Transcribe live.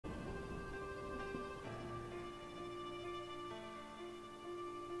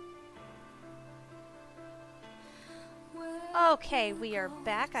Okay, we are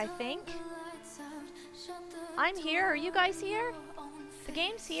back, I think. I'm here. Are you guys here? The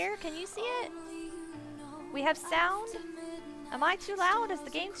game's here. Can you see it? We have sound. Am I too loud? Is the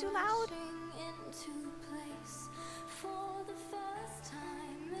game too loud?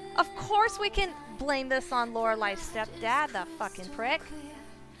 Of course we can blame this on Lorelai's stepdad, the fucking prick.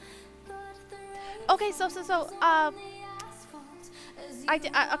 Okay,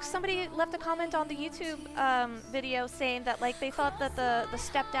 somebody left a comment on the YouTube video saying that like they thought that the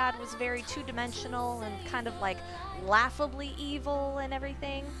stepdad was very two-dimensional and kind of like laughably evil and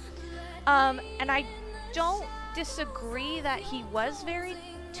everything. And I don't disagree that he was very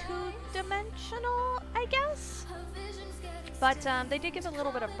two-dimensional, I guess. But they did give a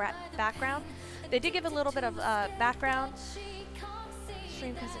little bit of background. They did give a little bit of background.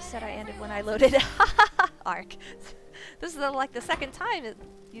 Stream because it said I ended when I loaded Arc. This is like the second time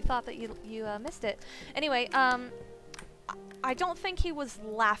you thought that you missed it. Anyway, I don't think he was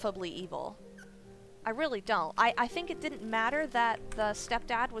laughably evil. I really don't. I think it didn't matter that the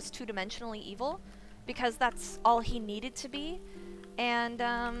stepdad was two-dimensionally evil, because that's all he needed to be, and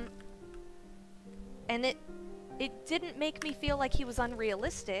it didn't make me feel like he was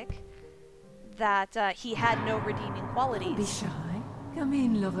unrealistic, that he had no redeeming qualities. Don't be shy. Come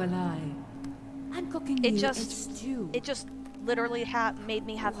in, Lorelai. I'm cooking you a stew. It just literally made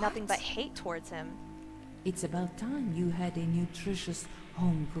me have nothing but hate towards him. It's about time you had a nutritious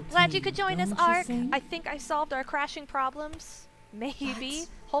home-cooked meal. Glad you could join us, Ark. Think? I think I solved our crashing problems. Maybe. What?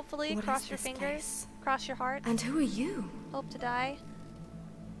 Hopefully. What cross is your this fingers. place? Cross your heart. And who are you? Hope to die.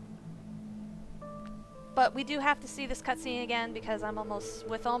 But we do have to see this cutscene again because I'm almost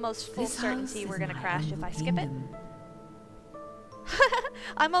full certainty we're gonna crash if I skip it.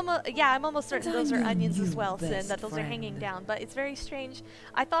 I'm almost certain those are onions as well, Sin, that those are hanging down. But it's very strange.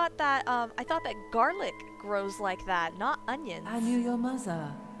 I thought that garlic grows like that, not onions. I knew your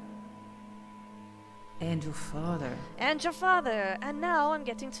mother. And your father. And your father. And now I'm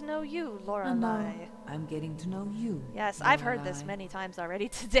getting to know you, Lorelai. And now I'm getting to know you. Yes, Lorelai. I've heard this many times already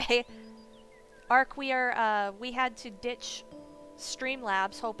today. Ark, we had to ditch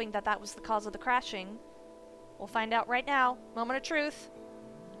Streamlabs hoping that was the cause of the crashing. We'll find out right now. Moment of truth.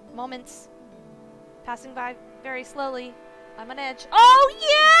 Moments. Passing by very slowly. I'm on edge. Oh,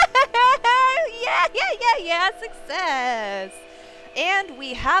 yeah! Yeah! Success! And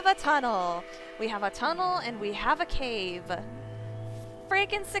we have a tunnel. We have a tunnel and we have a cave.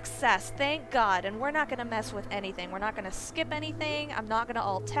 Freaking success, thank God. And we're not going to mess with anything. We're not going to skip anything. I'm not going to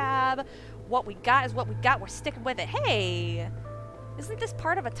alt-tab. What we got is what we got. We're sticking with it. Hey! Isn't this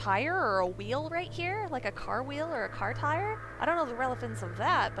part of a tire or a wheel right here? Like a car wheel or a car tire? I don't know the relevance of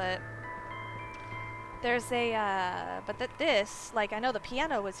that, but there's a, this, like, I know the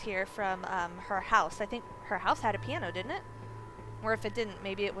piano was here from her house. I think her house had a piano, didn't it? Or if it didn't,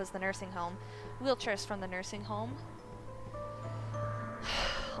 maybe it was the nursing home. Wheelchairs from the nursing home.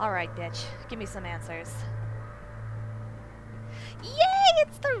 Alright, bitch. Give me some answers. Yay!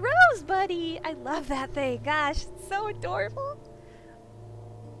 It's the Rose Buddy! I love that thing. Gosh, it's so adorable.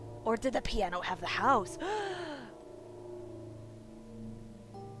 Or did the piano have the house?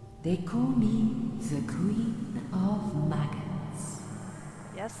 They call me the Queen of Maggots.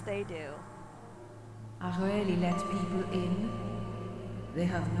 Yes, they do. I rarely let people in. They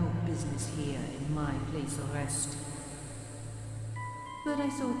have no business here in my place of rest. But I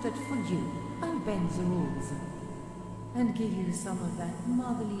thought that for you, I'll bend the rules and give you some of that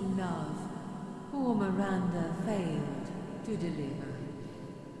motherly love poor Miranda failed to deliver.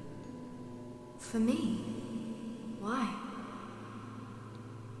 For me? Why?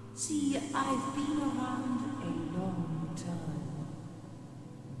 See, I've been around a long time.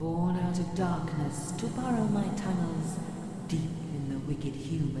 Born out of darkness to burrow my tunnels deep in the wicked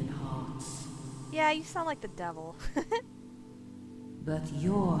human hearts. Yeah, you sound like the devil. But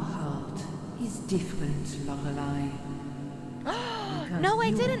your heart is different, Lorelai. No,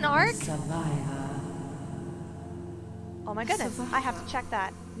 I didn't, Ark! Survivor. Oh my goodness, I have to check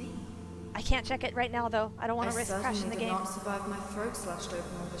that. Me? I can't check it right now, though. I don't want to risk crashing the game. I certainly did not survive my throat slashed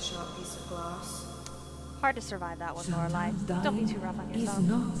open with a sharp piece of glass. Hard to survive that one, Sometimes Lorelai. Don't be too rough on dying yourself. is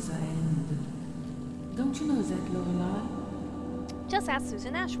not the end. Don't you know that, Lorelai? Just ask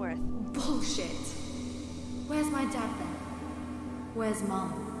Susan Ashworth. Bullshit! Where's my dad then? Where's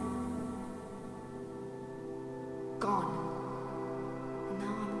Mum? Gone. And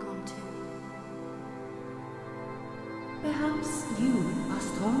now I'm gone too. Perhaps you are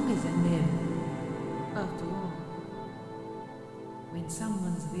stronger than them. After all, when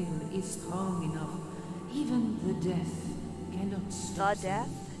someone's will is strong enough, even the death cannot stop The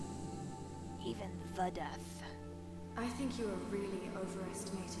death? Even the death. I think you are really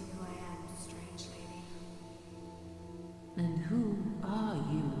overestimating who I am, strange lady. And who are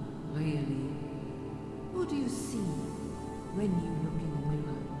you, really? Who do you see when you look in the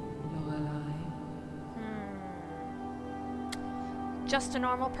mirror, Lorelai? Just a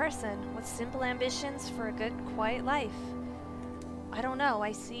normal person with simple ambitions for a good, quiet life. I don't know,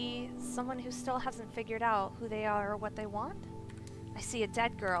 I see someone who still hasn't figured out who they are or what they want. I see a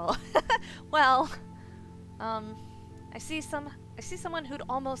dead girl. Well, I see someone who'd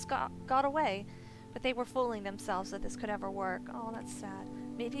almost got away, but they were fooling themselves that this could ever work. Oh, that's sad.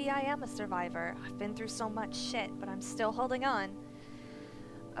 Maybe I am a survivor. I've been through so much shit, but I'm still holding on.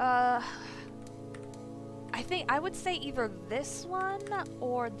 I think I would say either this one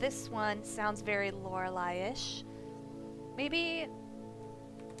or this one sounds very Lorelai-ish. Maybe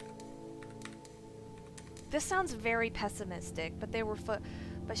this sounds very pessimistic, but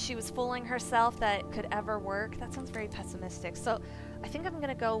but she was fooling herself that it could ever work. That sounds very pessimistic. So I think I'm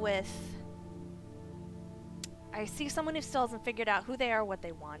gonna go with, I see someone who still hasn't figured out who they are, what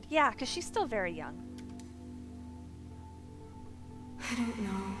they want. Yeah, because she's still very young. I don't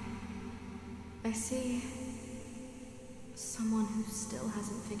know. I see someone who still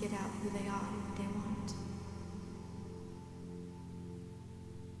hasn't figured out who they are and what they want.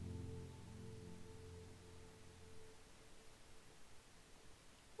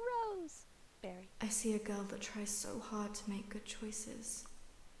 Roseberry. I see a girl that tries so hard to make good choices,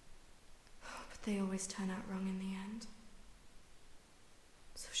 but they always turn out wrong in the end.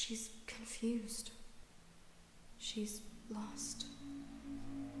 So she's confused. She's lost.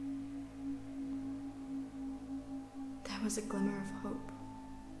 There was a glimmer of hope.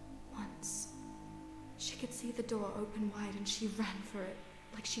 Once. She could see the door open wide and she ran for it,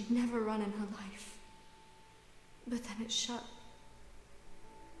 like she'd never run in her life. But then it shut.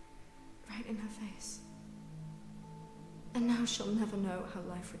 Right in her face. And now she'll never know how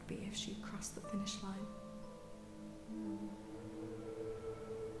life would be if she crossed the finish line.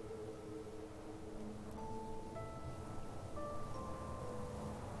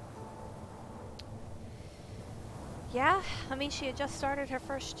 Yeah, I mean, she had just started her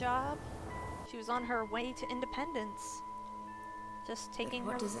first job. She was on her way to independence. Just taking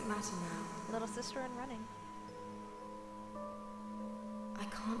What her does it matter now? little sister and running. I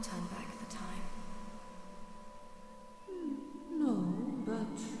can't turn back the time. No,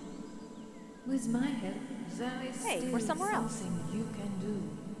 but with my help, there is Hey, still we're somewhere else. something you can do.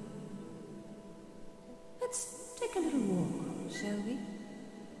 Let's take a little walk, shall we?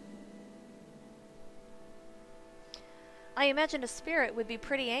 I imagine a spirit would be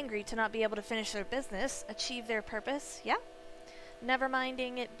pretty angry to not be able to finish their business, achieve their purpose, yeah? Never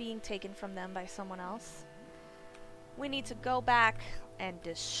minding it being taken from them by someone else. We need to go back and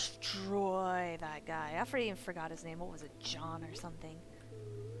destroy that guy. I even forgot his name. What was it? John or something.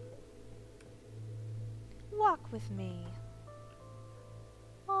 Walk with me.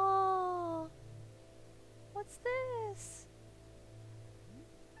 Oh, what's this?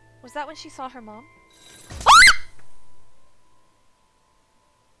 Was that when she saw her mom?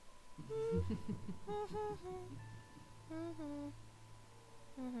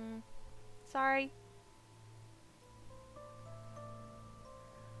 Sorry.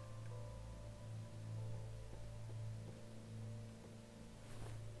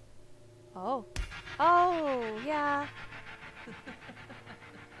 Oh. Oh, yeah.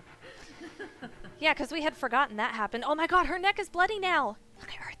 Yeah, because we had forgotten that happened. Oh my god, her neck is bloody now! Look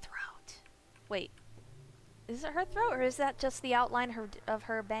at her throat. Wait. Is it her throat, or is that just the outline of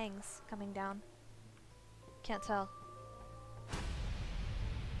her bangs coming down? Can't tell.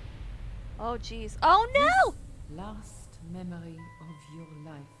 Oh, jeez. Oh, no! Last memory of your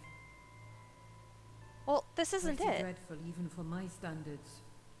life. Well, this isn't Pretty it. dreadful, even for my standards.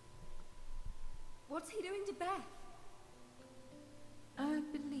 What's he doing to Beth? I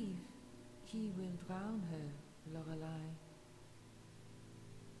believe he will drown her, Lorelai.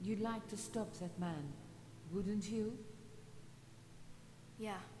 You'd like to stop that man, wouldn't you?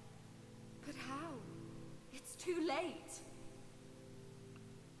 Yeah. But how? It's too late.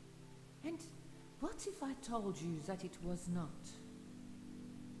 And what if I told you that it was not?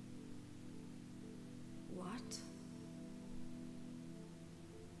 What?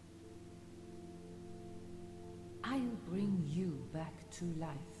 I'll bring you back to life.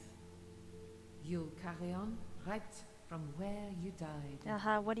 You'll carry on right from where you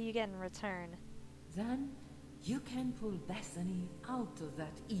died. What do you get in return? Then you can pull Bethany out of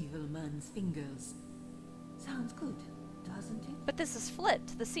that evil man's fingers. Sounds good, doesn't it? But this is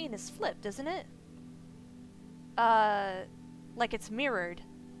flipped. The scene is flipped, isn't it? Like it's mirrored.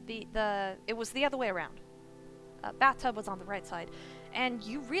 It was the other way around. Bathtub was on the right side. And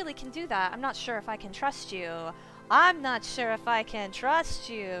you really can do that. I'm not sure if I can trust you. I'm not sure if I can trust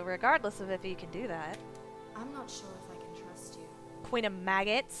you, regardless of if you can do that. I'm not sure if I can trust you. Queen of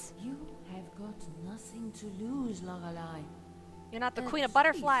Maggots. You have got nothing to lose, Lorelai. You're not the Queen of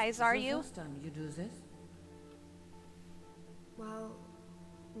Butterflies, are you? First time you do this? Well,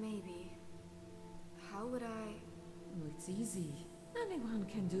 maybe. How would I... Oh, it's easy. Anyone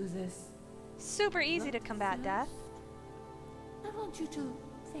can do this. Super easy to combat death. I want you to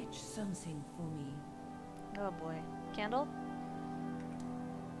fetch something for me. Oh boy. Candle?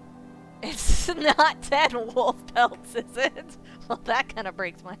 It's not 10 wolf pelts, is it? Well, that kind of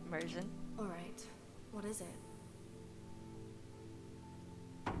breaks my immersion. Alright, what is it?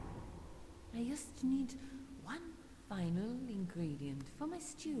 I just need one final ingredient for my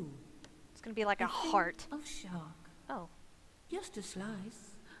stew. It's gonna be like a fin heart. of shark. Oh. Just a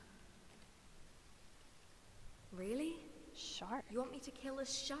slice. Really? Shark. You want me to kill a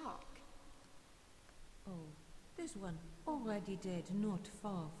shark? Oh, there's one already dead not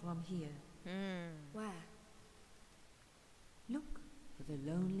far from here. Where? Look for the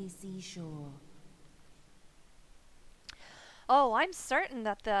lonely seashore. Oh, I'm certain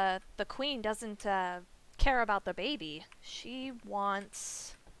that the queen doesn't care about the baby. She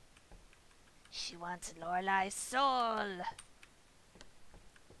wants Lorelai's soul.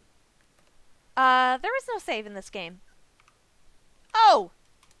 There is no save in this game. Oh!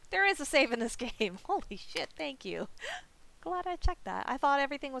 There is a save in this game. Holy shit, thank you. Glad I checked that. I thought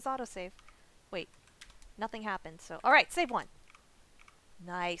everything was autosave. Wait. Nothing happened, so... Alright, save one.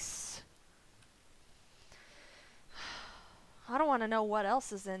 Nice. I don't want to know what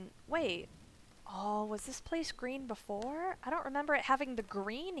else is in... Wait. Oh, was this place green before? I don't remember it having the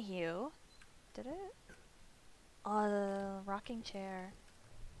green hue. Did it? Oh, the rocking chair.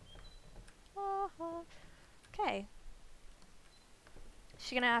 Okay. Is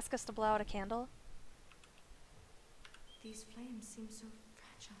she gonna ask us to blow out a candle? These flames seem so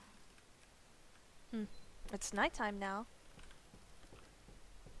fragile. It's nighttime now.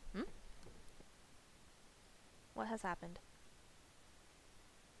 What has happened?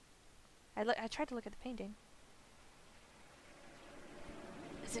 I tried to look at the painting.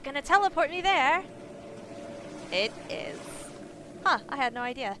 Is it gonna teleport me there? It is. Huh, I had no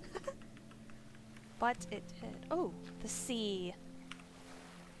idea. But it did. Oh, the sea.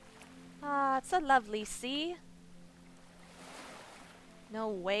 Ah, it's a lovely sea. No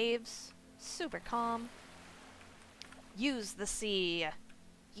waves. Super calm. Use the sea.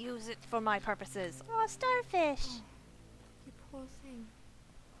 Use it for my purposes. Oh, starfish. Oh, you poor thing.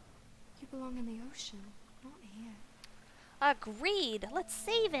 You belong in the ocean, not here. Agreed. Let's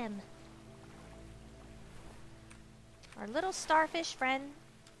save him. Our little starfish friend,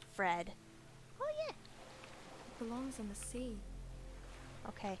 Fred. Oh, yeah. He belongs in the sea.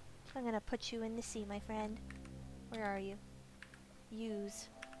 Okay. I'm gonna put you in the sea, my friend. Where are you? Use.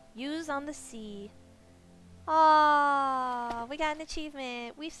 Use on the sea. Aww, we got an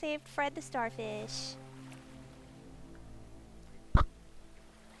achievement. We've saved Fred the starfish.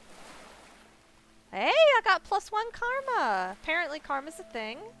 Hey, I got +1 karma. Apparently karma's a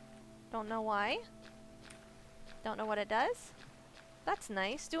thing. Don't know why. Don't know what it does. That's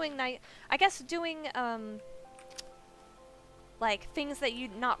nice. Doing I guess doing, like, things that you're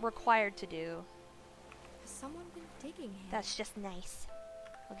not required to do. Has someone been digging here? That's just nice.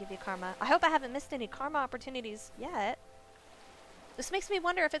 I'll give you karma. I hope I haven't missed any karma opportunities yet. This makes me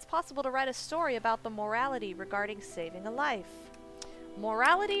wonder if it's possible to write a story about the morality regarding saving a life.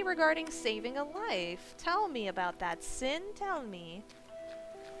 Morality regarding saving a life. Tell me about that, Sin. Tell me.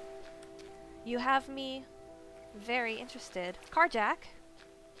 You have me very interested. Carjack.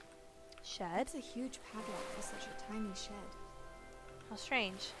 Shed. That's a huge padlock for such a tiny shed. How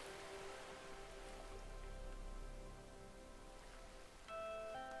strange.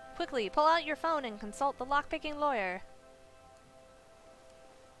 Quickly, pull out your phone and consult the lockpicking lawyer.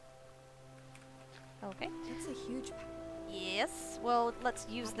 Okay. That's a huge Yes. Well, let's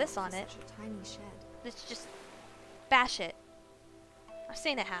use this on it. Such a tiny shed. Let's just bash it. I've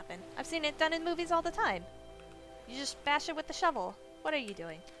seen it happen. I've seen it done in movies all the time. You just bash it with the shovel. What are you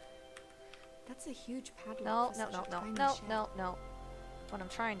doing? That's a huge padlock. No, for no, such no, a no, tiny no, shed. no, no. What I'm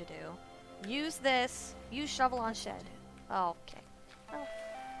trying to do. Use this. Use shovel on shed. Okay. Oh.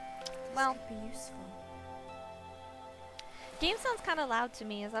 Well, This could be useful. game sounds kind of loud to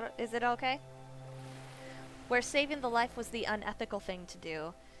me. Is it okay? Where saving the life was the unethical thing to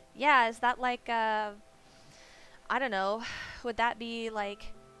do. Yeah, is that like, I don't know. Would that be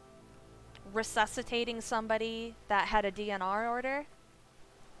like resuscitating somebody that had a DNR order?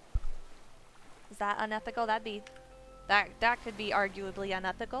 Is that unethical? That'd be... That could be arguably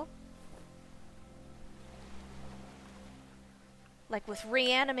unethical. Like with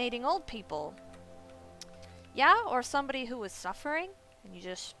reanimating old people. Yeah, or somebody who was suffering, and you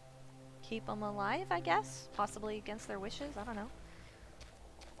just keep them alive, I guess? Possibly against their wishes, I don't know.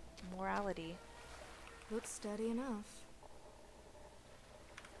 Morality. Looks steady enough.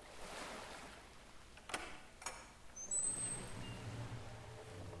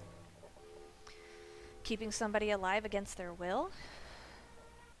 Keeping somebody alive against their will?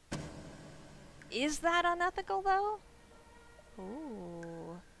 Is that unethical, though?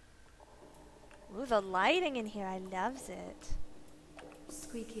 Ooh. Ooh, the lighting in here, I loves it.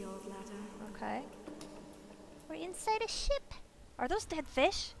 Squeaky old ladder. Okay. We're inside a ship. Are those dead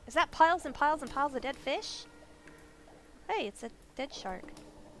fish? Is that piles and piles and piles of dead fish? Hey, it's a dead shark.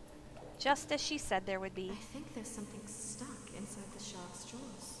 Just as she said there would be. I think there's something stuck inside the shark's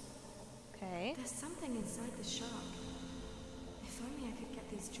jaws. Okay. There's something inside the shark. If only I could get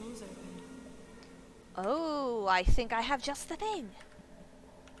these jaws open. Oh, I think I have just the thing.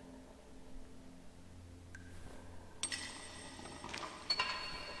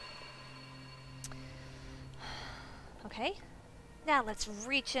 Okay. Now let's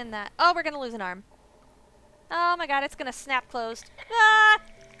reach in that. Oh, we're gonna lose an arm. Oh my god, it's gonna snap closed. Ah!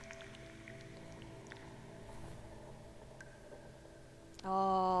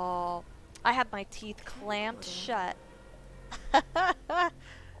 Oh, I had my teeth clamped shut.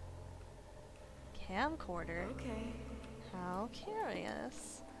 Camcorder. Okay. How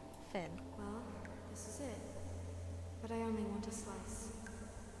curious. Fin. Well, this is it. But I only want a slice.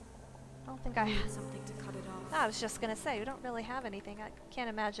 I don't think I need something to cut it off. I was just gonna say, we don't really have anything. I can't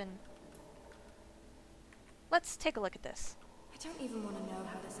imagine. Let's take a look at this. I don't even want to know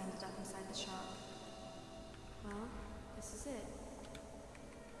how this ended up inside the shark. Well, this is it.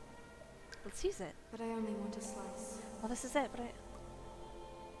 Let's use it. But I only want a slice. Well, this is it, but I...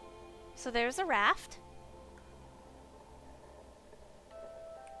 So there's a raft.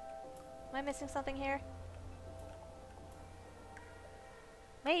 Am I missing something here?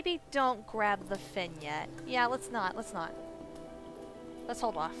 Maybe don't grab the fin yet. Yeah, let's not. Let's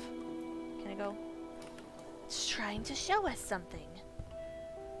hold off. Can I go? It's trying to show us something.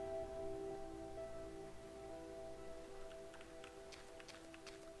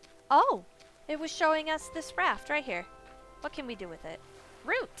 Oh! It was showing us this raft right here. What can we do with it?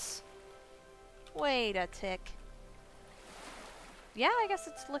 Roots! Wait a tick. Yeah, I guess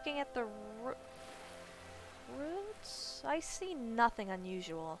it's looking at the roots? I see nothing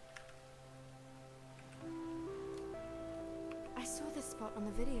unusual. I saw this spot on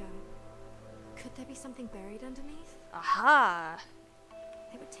the video. Could there be something buried underneath? Aha!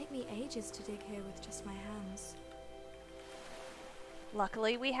 It would take me ages to dig here with just my hands.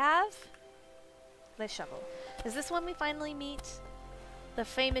 Luckily we have this shovel. Is this when we finally meet the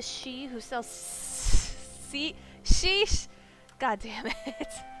famous she who sells sheesh? God damn it.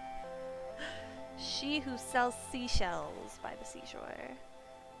 She who sells seashells by the seashore.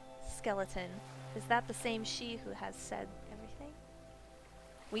 Skeleton. Is that the same she who has said everything?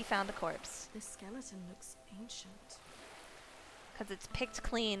 We found a corpse. This skeleton looks ancient. Because it's picked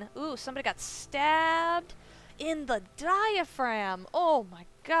clean. Ooh, somebody got stabbed in the diaphragm. Oh my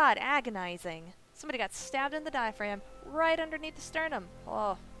god, agonizing. Somebody got stabbed in the diaphragm right underneath the sternum.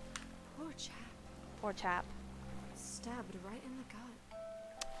 Oh. Poor chap. Poor chap. Stabbed right in the gut.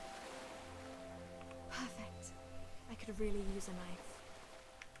 Perfect. I could really use a knife.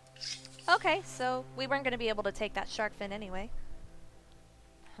 Okay, so we weren't going to be able to take that shark fin anyway.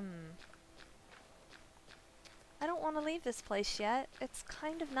 I don't want to leave this place yet. It's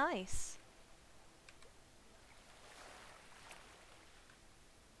kind of nice.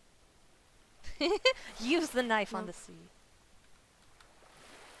 Use the knife on the sea.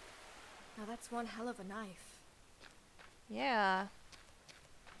 Now that's one hell of a knife. Yeah.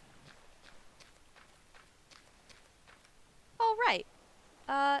 Oh, right.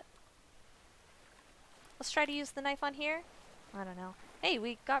 Let's try to use the knife on here. I don't know. Hey,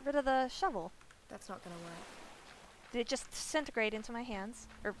 we got rid of the shovel. That's not gonna work. Did it just disintegrate into my hands?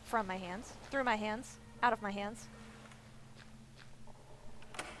 Or from my hands? Through my hands? Out of my hands?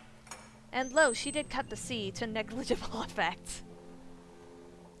 And lo, she did cut the sea to negligible effect.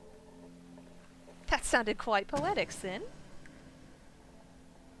 That sounded quite poetic, Sin.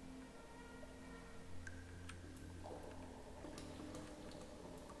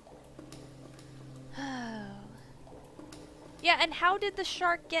 Yeah, and how did the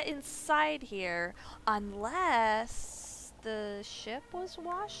shark get inside here? Unless the ship was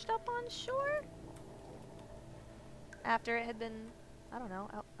washed up on shore? After it had been, I don't know,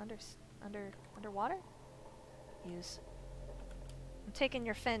 out under Underwater? Use. I'm taking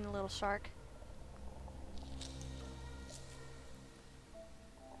your fin, little shark.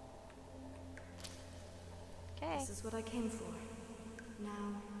 Okay. This is what I came for.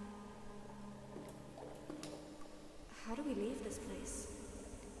 Now, how do we leave this place?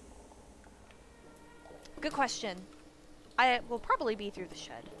 Good question. I will probably be through the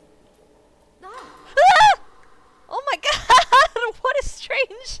shed. Ah! Ah! Oh my god! What a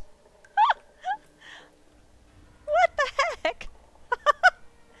strange... What the heck?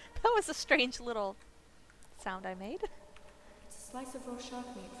 That was a strange little sound I made. It's a slice of raw shark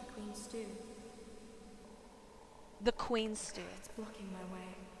meat for Queen Stew. The Queen Stew. It's blocking my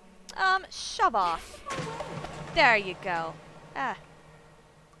way. Shove off. There you go. Ah.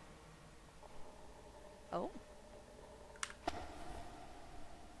 Oh.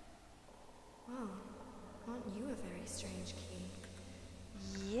 Wow, aren't you a very strange key?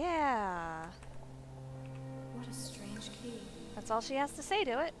 Yeah. What a strange key. That's all she has to say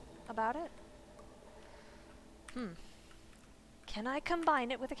to it. About it. Can I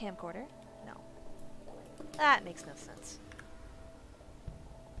combine it with a camcorder? No. That makes no sense.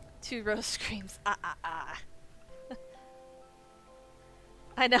 2 Rose screams. Ah, ah, ah.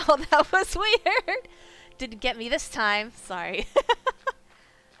 I know, that was weird. Didn't get me this time. Sorry.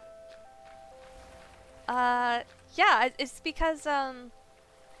 Yeah, it's because,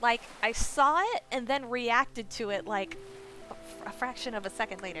 like, I saw it and then reacted to it, like, a fraction of a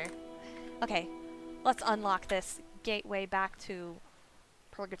second later. Okay, let's unlock this gateway back to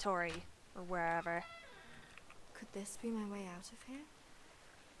Purgatory, or wherever. Could this be my way out of here?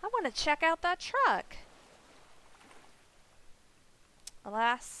 I want to check out that truck.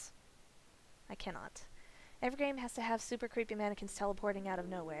 Alas, I cannot. Every game has to have super creepy mannequins teleporting out of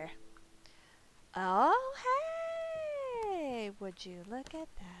nowhere. Oh, hey! Would you look at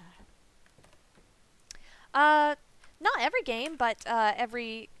that? Not every game, but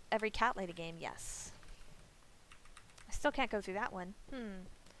every Cat Lady game, yes. I still can't go through that one.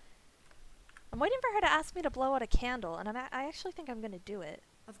 I'm waiting for her to ask me to blow out a candle, and I actually think I'm gonna do it.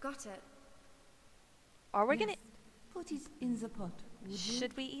 I've got it. Are we Yes. gonna... Put it in the pot, would you?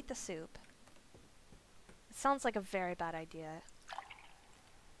 Should we eat the soup? It sounds like a very bad idea.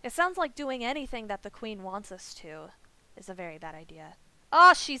 It sounds like doing anything that the Queen wants us to is a very bad idea.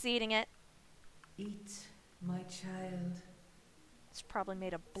 Oh, she's eating it. Eat, my child. It's probably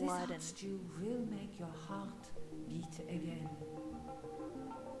made of blood This and... hot stew will make your heart beat again.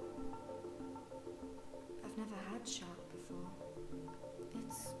 I've never had shark before.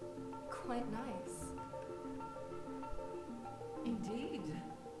 It's quite nice. Indeed.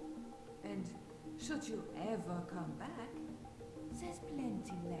 And should you ever come back, there's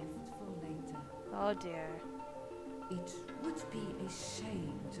plenty left for later. Oh dear. It would be a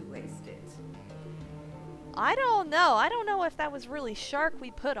shame to waste it. I don't know. I don't know if that was really shark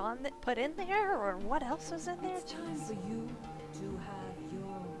we put in there or what else was in there. It's time for you to have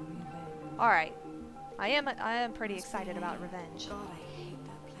your revenge. All right. I am pretty excited about revenge. God, I hate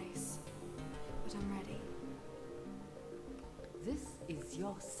that place. But I'm ready. This is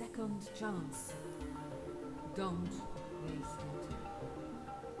your second chance. Don't waste it.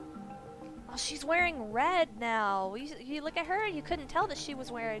 Oh, she's wearing red now. You look at her, you couldn't tell that she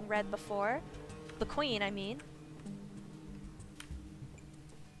was wearing red before. The Queen, I mean.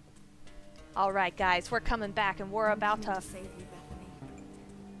 Alright, guys, we're coming back and we're about to... Save you,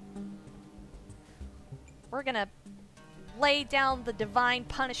 Bethany. We're gonna lay down the divine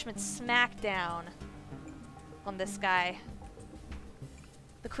punishment smackdown on this guy.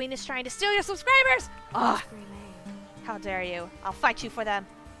 The Queen is trying to steal your subscribers! Ah! How dare you. I'll fight you for them.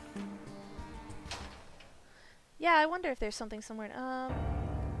 Yeah, I wonder if there's something somewhere.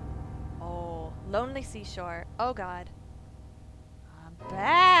 Oh, lonely seashore. Oh god. I'm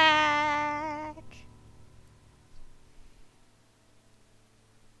back.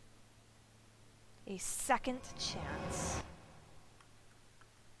 A second chance.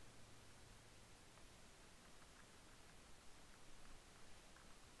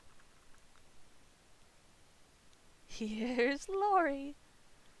 Here's Lori.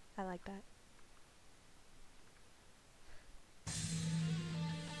 I like that.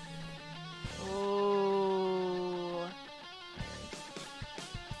 Oh.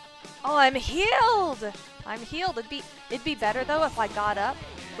 Oh, I'm healed. I'm healed. It'd be better though if I got up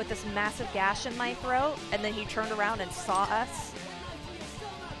with this massive gash in my throat and then he turned around and saw us.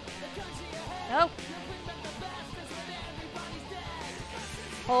 Nope.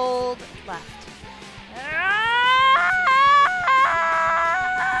 Hold left. Yeah!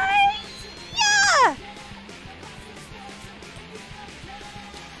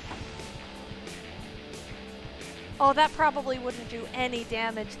 Oh, that probably wouldn't do any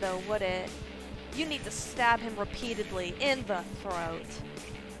damage though, would it? You need to stab him repeatedly in the throat.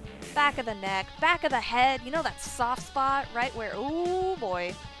 Back of the neck, back of the head. You know that soft spot right where... Ooh,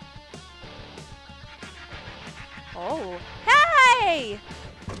 boy. Oh. Hey!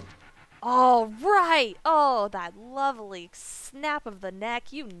 All right. Oh, that lovely snap of the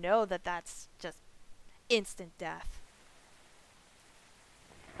neck. You know that that's just instant death.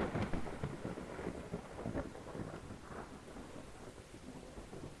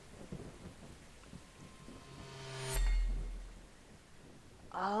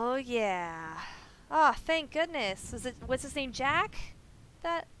 Oh, yeah. Oh, thank goodness. What's his name, Jack?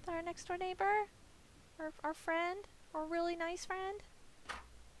 That our next door neighbor? Our friend? Our really nice friend?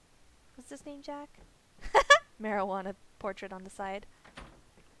 What's his name, Jack? Marijuana portrait on the side.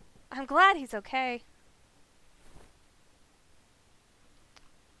 I'm glad he's okay.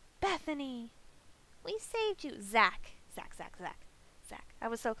 Bethany! We saved you. Zack. Zack. I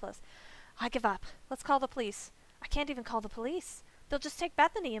was so close. I give up. Let's call the police. I can't even call the police. They'll just take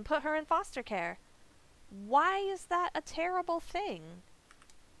Bethany and put her in foster care. Why is that a terrible thing?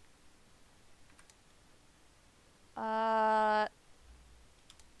 I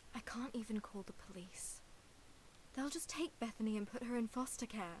can't even call the police. They'll just take Bethany and put her in foster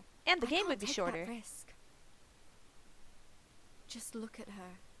care. And the game would be shorter. That risk. Just look at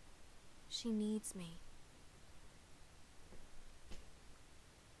her. She needs me.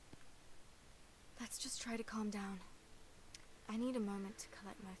 Let's just try to calm down. I need a moment to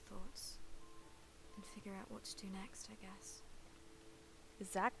collect my thoughts and figure out what to do next, I guess.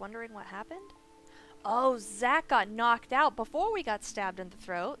 Is Zack wondering what happened? Oh, Zack got knocked out before we got stabbed in the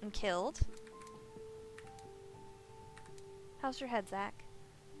throat and killed. How's your head, Zack?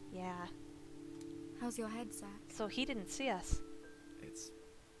 Yeah. How's your head, Zack? So he didn't see us. It's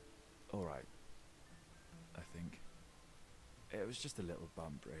alright, I think. It was just a little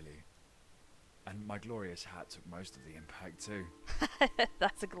bump, really. And my glorious hat took most of the impact, too.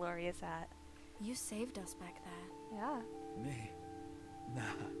 That's a glorious hat. You saved us back there. Yeah. Me? Nah,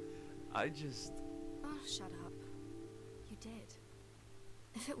 I just... Oh, shut up. You did.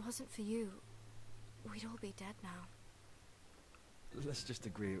 If it wasn't for you, we'd all be dead now. Let's just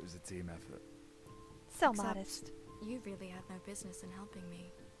agree it was a team effort. So Except modest. You really had no business in helping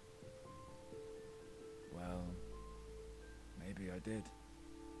me. Well, maybe I did.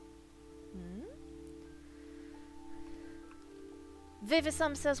 Hmm?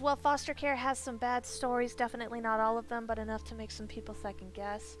 Vivisum says, well, foster care has some bad stories. Definitely not all of them, but enough to make some people second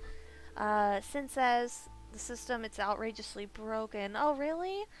guess. Sin says, the system, it's outrageously broken. Oh,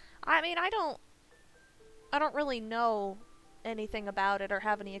 really? I mean, I don't really know anything about it or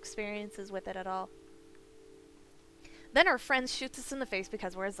have any experiences with it at all. Then our friend shoots us in the face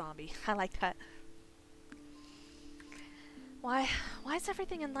because we're a zombie. I like that. Why's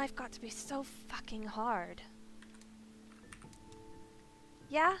everything in life got to be so fucking hard?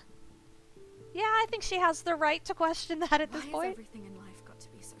 Yeah? Yeah, I think she has the right to question that at this point. Why has everything in life got to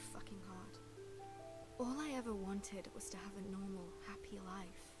be so fucking hard? All I ever wanted was to have a normal, happy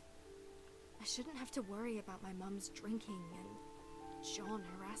life. I shouldn't have to worry about my mum's drinking and John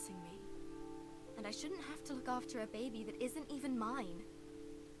harassing me. And I shouldn't have to look after a baby that isn't even mine.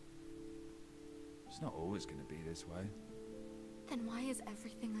 It's not always going to be this way. Then why is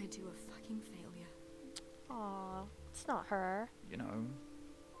everything I do a fucking failure? Aw, it's not her. You know,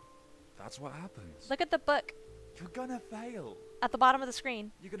 that's what happens. Look at the book You're gonna fail. at the bottom of the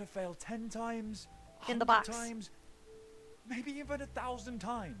screen. You're gonna fail 10 times, In the 100 box. times, maybe even 1,000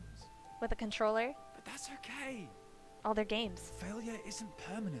 times. With a controller. But that's okay. All their games. Failure isn't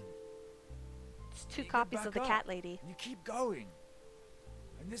permanent. It's 2 You get copies back of the up, cat lady. And you keep going.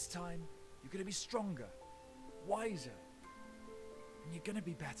 And this time, you're gonna be stronger, wiser, and you're gonna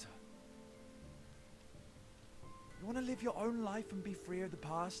be better. You wanna live your own life and be free of the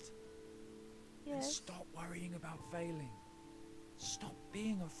past? And Yes. stop worrying about failing. Stop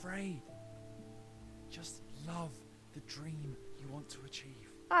being afraid. Just love the dream you want to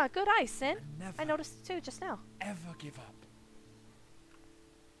achieve. Ah, good eye, Sin. And never, I noticed it too just now. ever give up.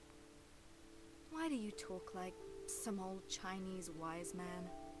 Why do you talk like some old Chinese wise man?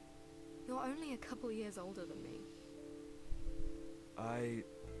 You're only a couple years older than me. I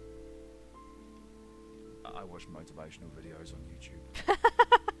watch motivational videos on YouTube.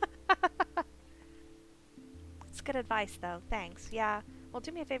 It's good advice, though. Thanks. Yeah. Well,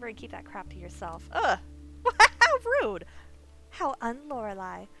 do me a favor and keep that crap to yourself. Ugh. How rude. How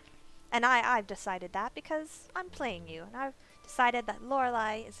un-Lorelai. And I've decided that because I'm playing you. And I've decided that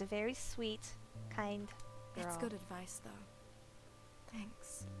Lorelai is a very sweet, kind girl. That's good advice, though.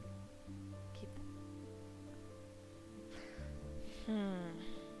 Thanks. Keep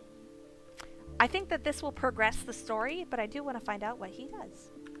I think that this will progress the story, but I do want to find out what he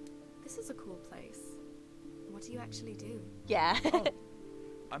does. This is a cool place. What do you actually do? Yeah. Oh,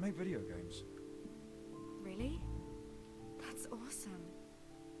 I make video games. Really? That's awesome.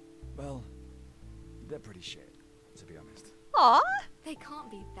 Well, they're pretty shit, to be honest. Aw. They can't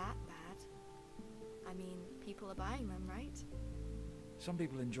be that bad. I mean, people are buying them, right? Some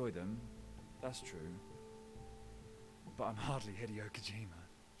people enjoy them, that's true. But I'm hardly Hideo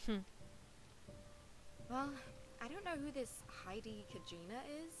Kojima. Well, I don't know who this Heidi Kojima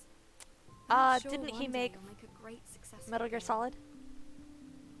is. but I'm sure didn't he one day make he'll make a great successful Metal Gear game. Solid?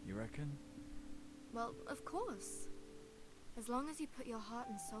 You reckon? Well, of course. As long as you put your heart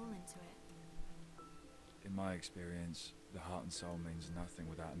and soul into it. In my experience, the heart and soul means nothing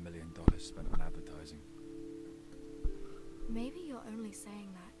without $1 million spent on advertising. Maybe you're only saying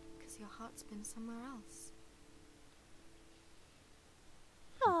that because your heart's been somewhere else.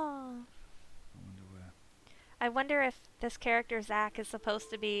 Aww. I wonder where. I wonder if this character Zack is supposed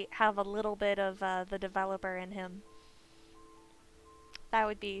to have a little bit of the developer in him.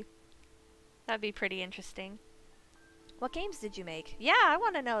 That'd be pretty interesting. What games did you make? Yeah, I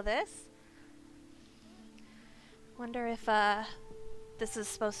want to know this. Wonder if this is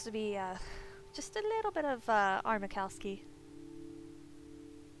supposed to be just a little bit of Armakowski.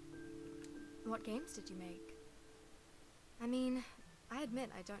 What games did you make? I mean, I admit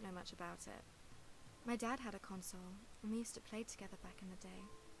I don't know much about it. My dad had a console, and we used to play together back in the day.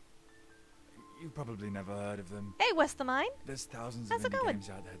 You've probably never heard of them. Hey, West the Mine. There's thousands How's of it indie going? games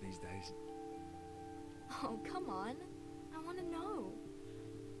out there these days. Oh, come on. I want to know.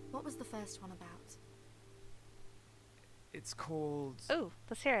 What was the first one about? It's called Ooh,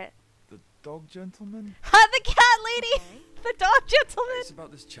 let's hear it. The Dog Gentleman. Ha, the cat lady! Okay. The dog gentleman! It's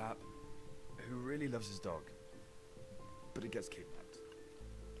about this chap who really loves his dog, but he gets kidnapped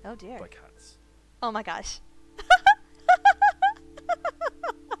Oh dear. by cats. Oh my gosh.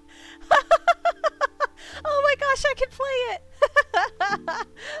 Oh my gosh, I can play it!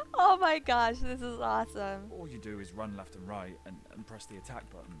 Oh my gosh, this is awesome. All you do is run left and right and press the attack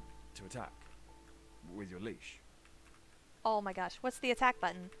button to attack with your leash. Oh my gosh, what's the attack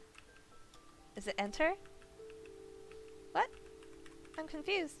button? Is it enter? What? I'm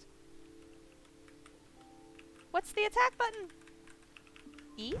confused. What's the attack button?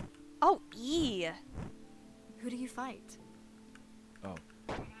 E? Oh, E! Who do you fight? Oh.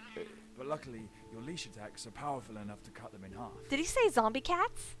 But luckily, your leash attacks are powerful enough to cut them in half. Did he say zombie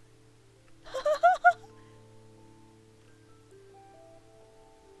cats?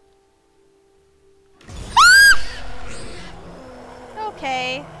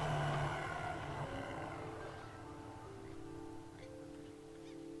 Okay.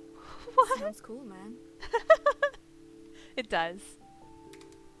 What? Sounds cool, man. It does.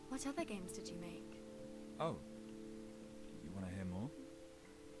 What other games did you make? Oh. You want to hear more?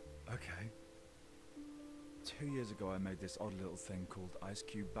 Okay. 2 years ago I made this odd little thing called Ice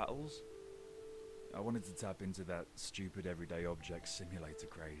Cube Battles. I wanted to tap into that stupid everyday object simulator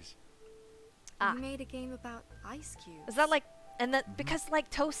craze. Ah. You made a game about ice cubes. Is that like, and that, because like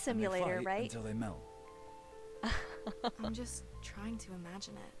Toast And they Simulator, fight right? until they melt. I'm just trying to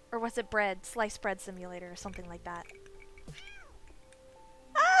imagine it. Or was it bread, sliced bread simulator or something like that?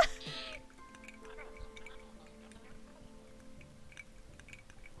 Ah!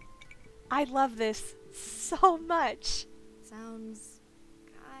 I love this so much. Sounds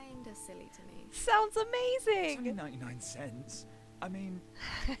kinda silly to me. Sounds It's only amazing. 99 cents. I mean,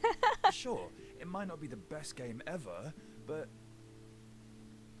 sure, it might not be the best game ever, but...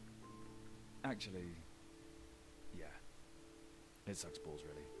 Actually, yeah. It sucks balls,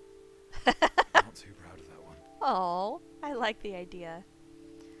 really. Not too proud of that one. Oh, I like the idea.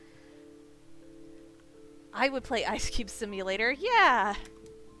 I would play Ice Cube Simulator. Yeah.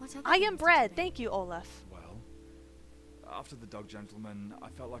 What other I games am did you bread. make? Thank you, Olaf. Well, after The Dog Gentleman, I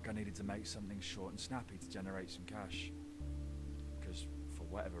felt like I needed to make something short and snappy to generate some cash. Because, for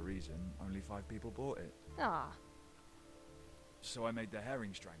whatever reason, only 5 people bought it. Ah. So I made The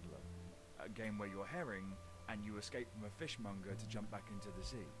Herring Strangler, a game where you're herring and you escape from a fishmonger to jump back into the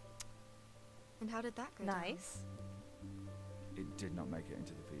sea. And how did that go down? Nice. It did not make it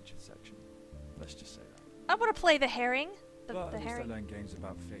into the featured section. Let's just say that. I want to play the herring. But The at least I herring. learned games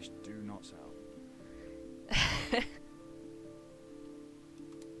about fish do not sell.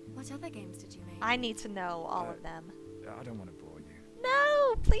 What other games did you make? I need to know all of them. I don't want to bore you.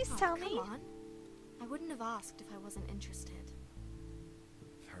 No, please Oh, tell come me. on. I wouldn't have asked if I wasn't interested.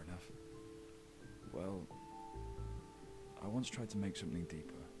 Fair enough. Well, I once tried to make something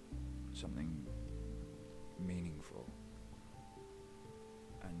deeper. Something meaningful.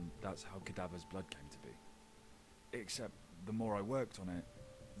 and that's how Cadaver's blood came to be. Except the more I worked on it,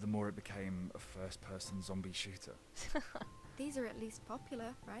 the more it became a first-person zombie shooter. These are at least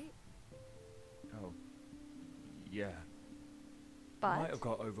popular, right? Oh, yeah. But Might have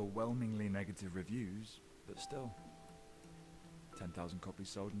got overwhelmingly negative reviews, but still. 10,000 copies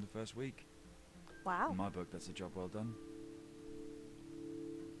sold in the first week. wow. In my book, that's a job well done.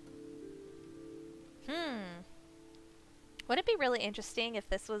 Would it be really interesting if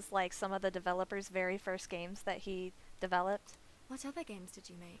this was like some of the developers' very first games that he developed? What other games did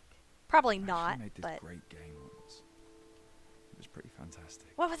you make? Probably I not, actually made this but great game once. It was pretty fantastic.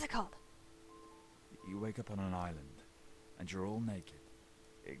 what was it called? You wake up on an island, and you're all naked,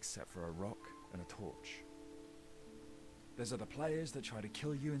 except for a rock and a torch. There's other players that try to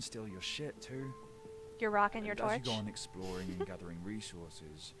kill you and steal your shit too. Your rock and your As torch? you go on exploring and gathering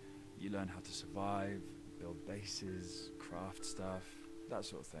resources, you learn how to survive, build bases, craft stuff, that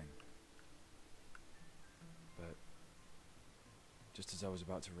sort of thing. But just as I was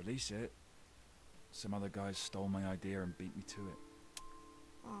about to release it, some other guys stole my idea and beat me to it.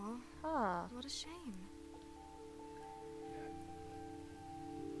 Aw, Huh. what a shame.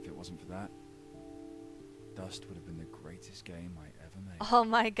 If it wasn't for that, Dust would have been the greatest game I ever made. Oh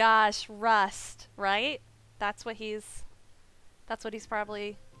my gosh, Rust, right? That's what he's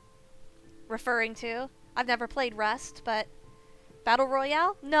probably referring to. I've never played Rust, but Battle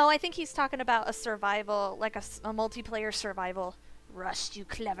Royale? No, I think he's talking about a survival, like a multiplayer survival. Rust, you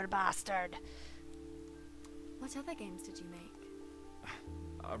clever bastard. What other games did you make?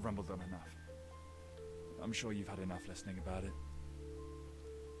 I've rambled on enough. I'm sure you've had enough listening about it.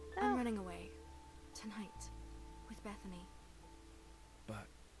 I'm running away. Tonight. With Bethany. But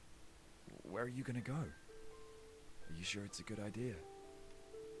where are you gonna go? Are you sure it's a good idea?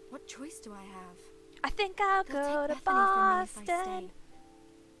 What choice do I have? I think I'll They'll go take to Bethany from me if I Boston. stay.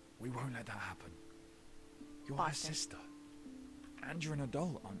 We won't let that happen. You're Boston. her sister. And you're an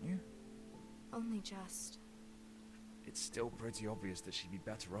adult, aren't you? Only just. It's still pretty obvious that she'd be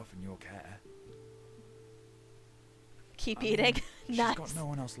better off in your care. Keep I mean, eating. She's Nice. got no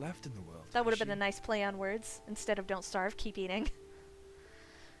one else left in the world. That would has have been a she? nice play on words. Instead of don't starve, keep eating.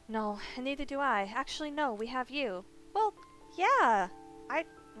 No, and neither do I. Actually, no, we have you. Well, yeah. I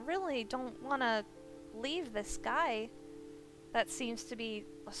really don't want to leave this guy that seems to be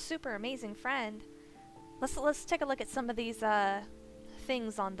a super amazing friend. Let's take a look at some of these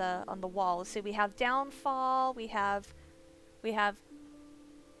things on the wall. So we have downfall, we have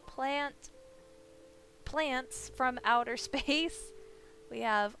plants from outer space. We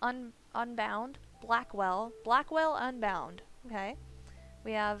have unbound, Blackwell unbound. Okay.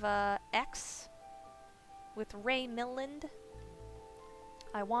 We have X with Ray Milland.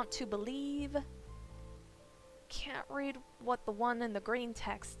 I want to believe. Can't read what the one in the green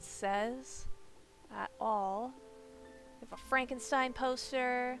text says at all. We have a Frankenstein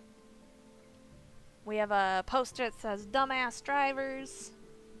poster. We have a poster that says Dumbass Drivers.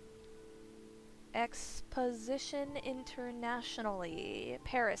 Exposition Internationally,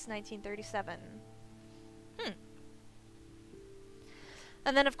 Paris, 1937.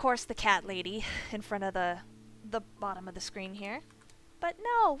 And then, of course, the cat lady in front of the bottom of the screen here. But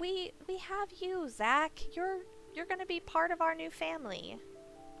no, we have you, Zack. You're gonna be part of our new family.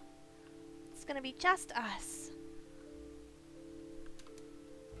 It's gonna be just us.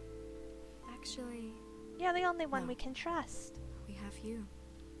 Actually, You're the only one No. we can trust. we have you.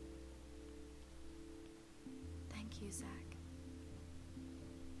 Thank you, Zack.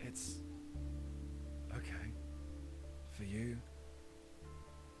 It's okay. For you,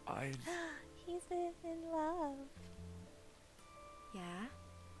 He's in love. Yeah?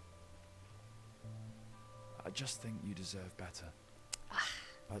 I just think you deserve better.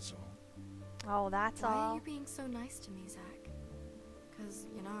 That's all. Oh, that's Why are all. you being so nice to me, Zack? 'Cause,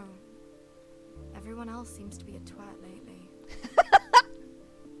 you know, everyone else seems to be a twat lately.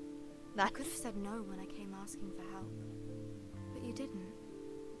 Nice. You could have said no when I came asking for help, but you didn't.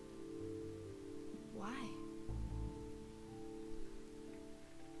 Why?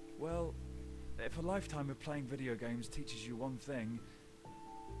 Well, if a lifetime of playing video games teaches you one thing,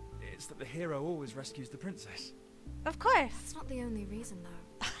 it's that the hero always rescues the princess. Of course. That's not the only reason,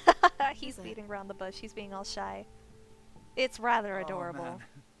 though. He's Is it? beating around the bush. He's being all shy. It's rather Oh, adorable. man.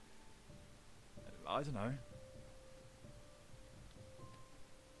 I don't know.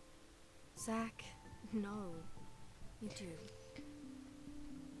 Zack, no. You do.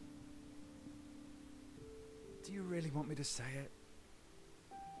 Do you really want me to say it?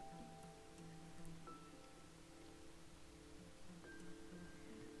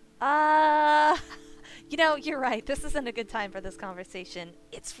 You know, you're right. This isn't a good time for this conversation.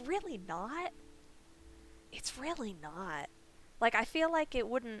 It's really not. It's really not. Like, I feel like it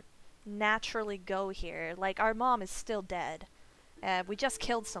wouldn't naturally go here. Like, our mom is still dead. We just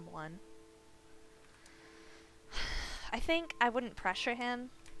killed someone. I think I wouldn't pressure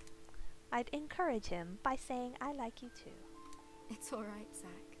him. I'd encourage him by saying, I like you too. It's alright,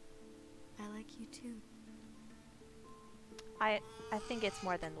 Zack. I like you too. I think it's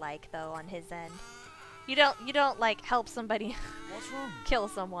more than like, though, on his end. You don't like help somebody What's wrong? kill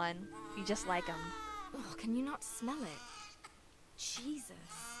someone. You just like them. Oh, can you not smell it? Jesus.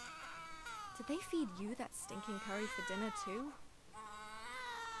 Did they feed you that stinking curry for dinner too?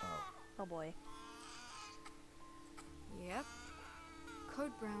 Oh. Oh boy. Yep.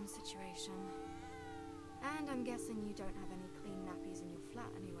 Code Brown situation. And I'm guessing you don't have any clean nappies in your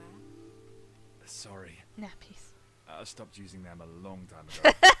flat anywhere. Sorry. Nappies. I stopped using them a long time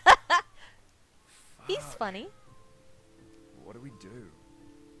ago. He's Fuck. funny. What do we do?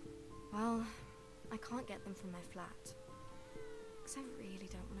 Well, I can't get them from my flat. Because I really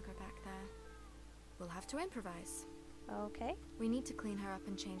don't want to go back there. We'll have to improvise. Okay. We need to clean her up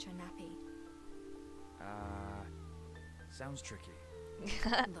and change her nappy. Sounds tricky.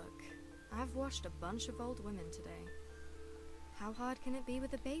 Look, I've washed a bunch of old women today. How hard can it be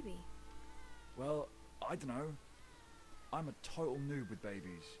with a baby? Well, I don't know. I'm a total noob with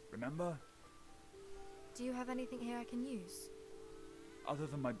babies, remember? Do you have anything here I can use? Other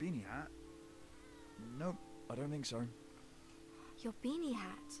than my beanie hat? Nope, I don't think so. Your beanie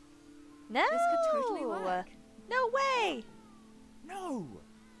hat. No. This could totally work. No way. No!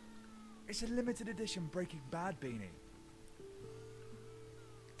 It's a limited edition Breaking Bad beanie.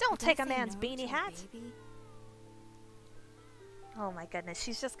 Don't Did I take a say man's no to beanie a hat. baby? Oh my goodness,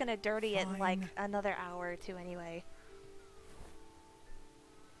 she's just gonna dirty it in like Fine. another hour or two anyway.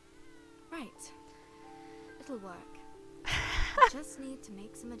 Right. It'll work. I just need to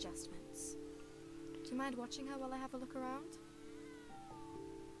make some adjustments. Do you mind watching her while I have a look around?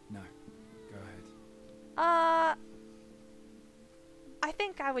 No, go ahead. I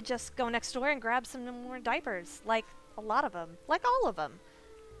think I would just go next door and grab some more diapers. Like, a lot of them. Like, all of them.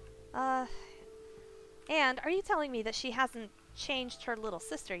 And are you telling me that she hasn't changed her little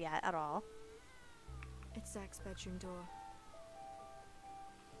sister yet at all? It's Zack's bedroom door.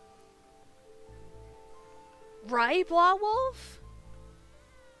 Right, Blah Wolf?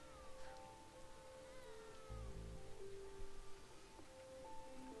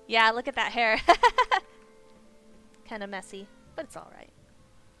 Yeah, look at that hair. Kind of messy, but it's alright.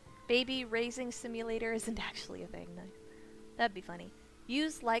 Baby raising simulator isn't actually a thing. No. That'd be funny.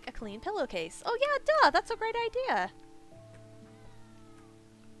 Use like a clean pillowcase. Oh yeah, duh, that's a great idea.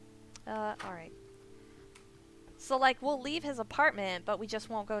 Alright. So like, we'll leave his apartment, but we just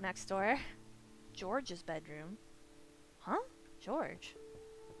won't go next door. George's bedroom. Huh? George.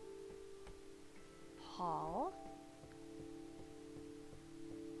 Hall.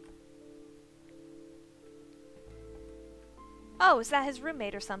 Oh, is that his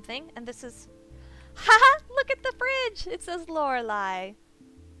roommate or something? And this is... Haha! Look at the fridge! It says Lorelai.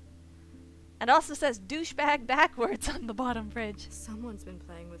 And also says douchebag backwards on the bottom fridge. Someone's been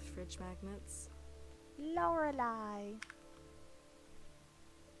playing with fridge magnets. Lorelai.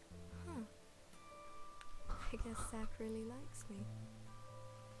 Huh. I guess Zack really likes me.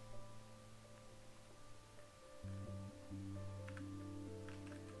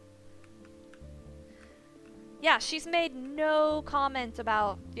 Yeah, she's made no comment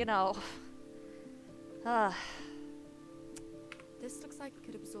about, you know... This looks like it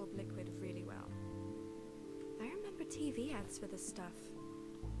could absorb liquid really well. I remember TV ads for this stuff.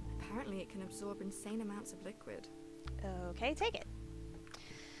 Apparently it can absorb insane amounts of liquid. Okay, take it.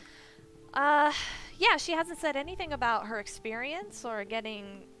 Yeah, she hasn't said anything about her experience or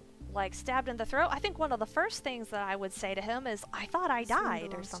getting, like, stabbed in the throat. I think one of the first things that I would say to him is, I thought I This one died or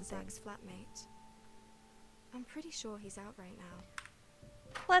belongs to something. Zack's flatmate. I'm pretty sure he's out right now.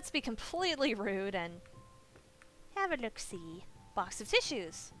 Let's be completely rude and have a look-see. Box of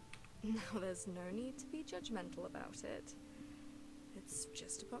tissues. Now there's no need to be judgmental about it. It's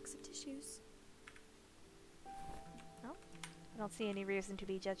just a box of tissues. No, I don't see any reason to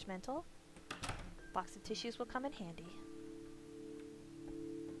be judgmental. Box of tissues will come in handy.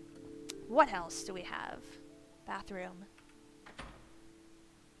 What else do we have? Bathroom.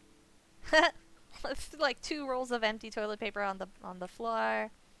 Like 2 rolls of empty toilet paper on the floor.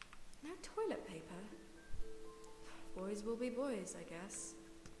 No toilet paper. Boys will be boys, I guess.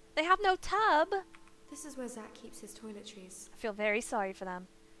 They have no tub. This is where Zack keeps his toiletries. I feel very sorry for them.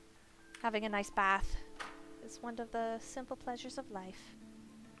 Having a nice bath is one of the simple pleasures of life.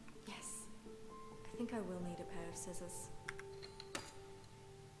 Yes. I think I will need a pair of scissors.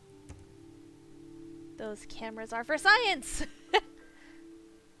 Those cameras are for science!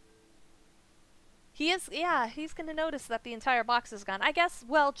 He's gonna notice that the entire box is gone. I guess,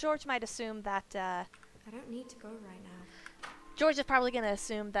 well, George might assume that, I don't need to go right now. George is probably gonna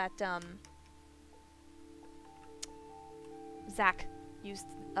assume that, Zack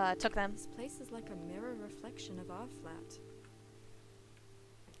took them. This place is like a mirror reflection of our flat.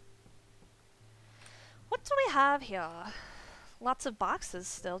 What do we have here? Lots of boxes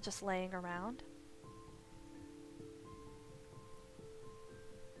still just laying around.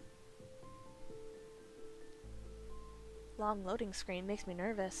 Long loading screen makes me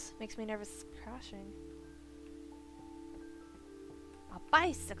nervous. Makes me nervous crashing. A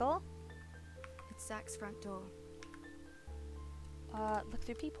bicycle? It's Zack's front door. Look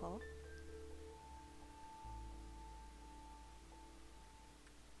through people.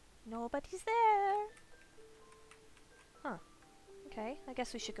 Nobody's there. Huh. Okay, I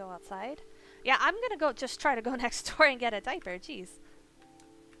guess we should go outside. Yeah, I'm gonna just try to go next door and get a diaper, jeez.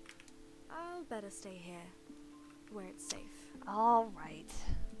 I'll better stay here, where it's safe. Alright.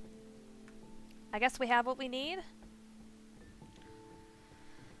 I guess we have what we need.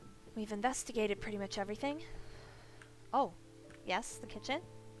 We've investigated pretty much everything. Oh, yes, the kitchen.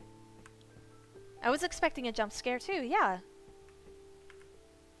 I was expecting a jump scare too, yeah.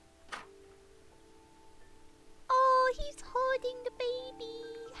 Oh, he's holding the baby.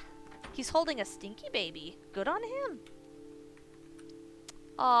 He's holding a stinky baby. Good on him.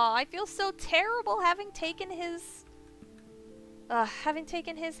 Aw, I feel so terrible having taken his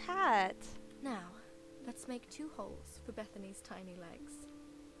hat. Now, let's make 2 holes for Bethany's tiny legs.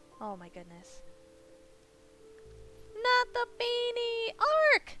 Oh my goodness. Not the beanie!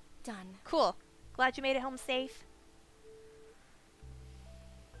 Ark! Done. Cool. Glad you made it home safe.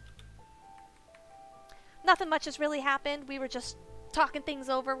 Nothing much has really happened. We were just talking things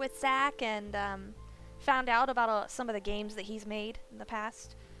over with Zack and found out about some of the games that he's made in the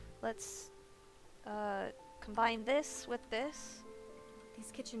past. Let's combine this with this.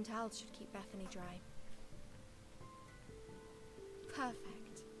 These kitchen towels should keep Bethany dry.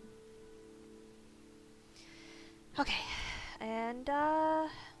 Perfect. Okay. And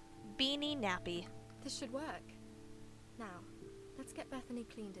beanie nappy. This should work. Now, let's get Bethany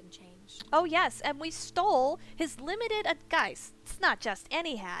cleaned and changed. Oh yes, and we stole his limited guys, it's not just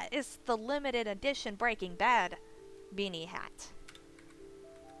any hat, it's the limited edition Breaking Bad beanie hat.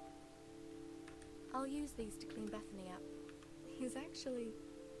 I'll use these to clean Bethany up. He's actually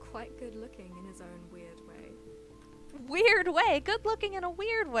quite good looking in his own weird way. Weird way? Good looking in a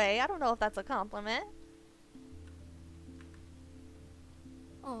weird way. I don't know if that's a compliment.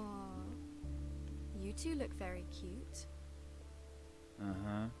 Aww. You two look very cute.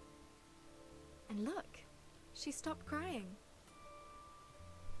 Uh-huh. And look, she stopped crying.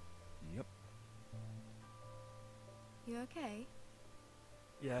 Yep. You okay?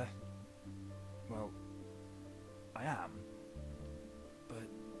 Yeah. Well, I am. But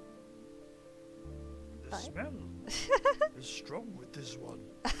the smell is strong with this one.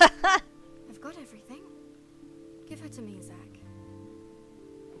 I've got everything. Give her to me, Zack.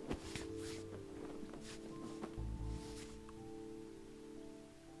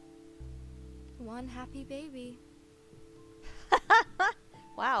 One happy baby.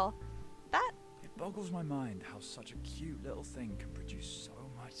 Wow. That... It boggles my mind how such a cute little thing can produce so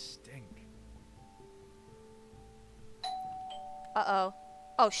much stink. Uh-oh.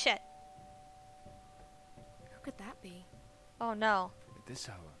 Oh, shit. Who could that be? Oh, no. At this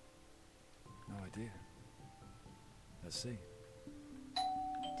hour? No idea. Let's see.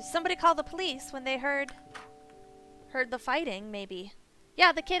 Did somebody call the police when they heard the fighting, maybe?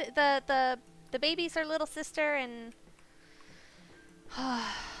 Yeah, the kid, the baby's her little sister, and...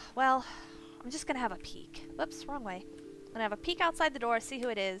 well, I'm just gonna have a peek. Whoops, wrong way. I'm gonna have a peek outside the door, see who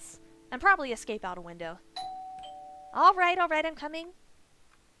it is, and probably escape out a window. Alright, I'm coming.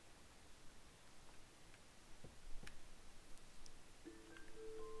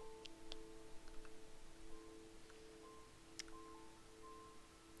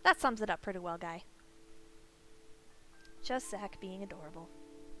 That sums it up pretty well, guy. Just Zack being adorable.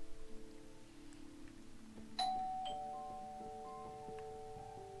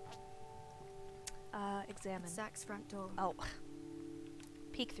 Examine. Zack's front door. Oh.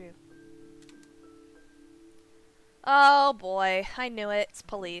 Peek through. Oh boy, I knew it. It's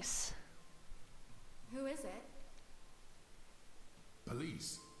police. Who is it?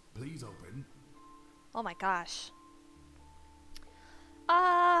 Police, please open. Oh my gosh.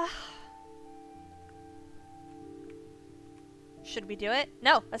 Should we do it?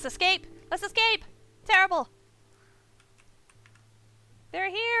 No, let's escape! Let's escape! terrible. They're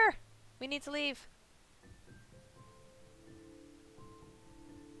here. We need to leave.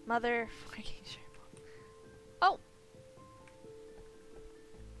 Mother fucking sure. Oh.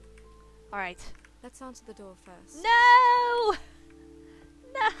 All right. Let's answer the door first. No.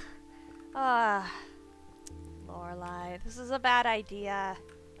 No. Lorelai, this is a bad idea.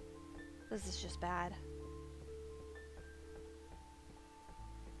 This is just bad.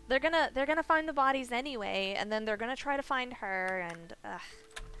 They're gonna find the bodies anyway, and then they're gonna try to find her, and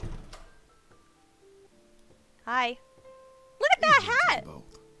Hi. Look at that hat!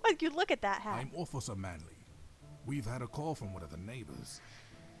 Like, you look at that hat. I'm Officer Manley. We've had a call from one of the neighbors.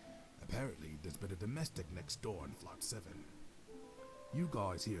 Apparently, there's been a domestic next door in flat 7. You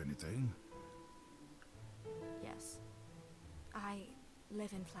guys hear anything? Yes. I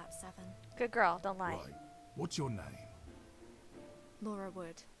live in flat 7. Good girl, don't lie. Right. What's your name? Laura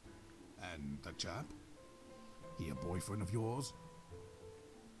Wood. And the chap? He a boyfriend of yours?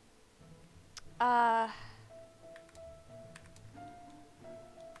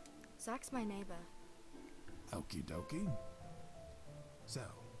 Zack's my neighbor. Okie dokie. So,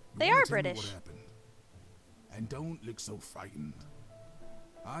 you They wanna are tell me British. what happened? And don't look so frightened.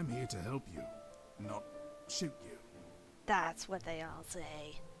 I'm here to help you, not shoot you. That's what they all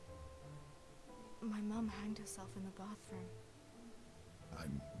say. My mum hanged herself in the bathroom.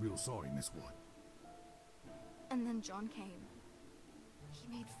 I'm real sorry, Miss Wood. And then John came. He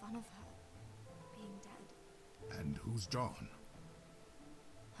made fun of her being dead. And who's John?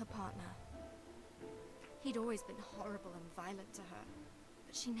 Her partner. He'd always been horrible and violent to her,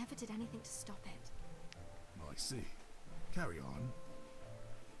 but she never did anything to stop it. I see. Carry on.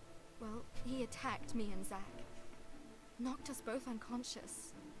 Well, he attacked me and Zack. Knocked us both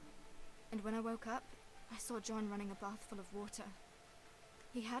unconscious. And when I woke up, I saw John running a bath full of water.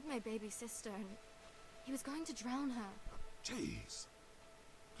 He had my baby sister and he was going to drown her. Jeez.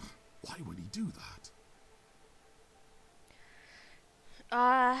 Why would he do that?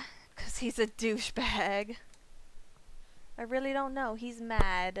 'Cause he's a douchebag. I really don't know. He's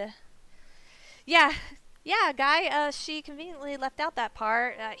mad. Yeah, guy, she conveniently left out that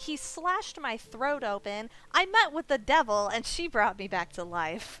part. He slashed my throat open. I met with the devil, and she brought me back to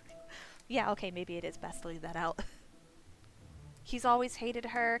life. Yeah, okay, maybe it is best to leave that out. He's always hated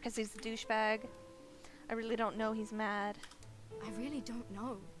her because he's a douchebag. I really don't know he's mad. I really don't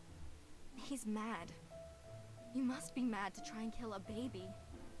know. He's mad. You must be mad to try and kill a baby.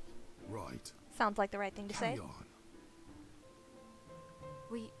 Right. Sounds like the right thing to say. Carry on.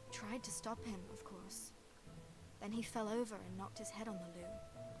 We tried to stop him, of course. Then he fell over and knocked his head on the loo.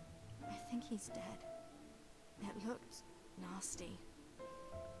 I think he's dead. It looked nasty.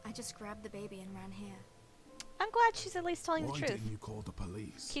 I just grabbed the baby and ran here. I'm glad she's at least telling Why the truth. didn't you call the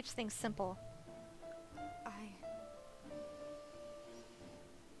police? Keeps things simple.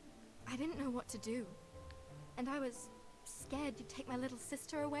 I didn't know what to do. And I was scared you'd take my little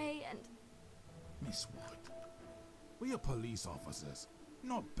sister away and... Miss Wood, we are police officers,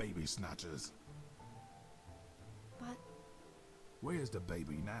 not baby snatchers. But... Where's the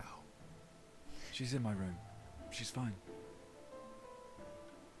baby now? She's in my room. She's fine.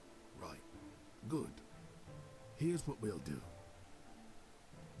 Right. Good. Here's what we'll do.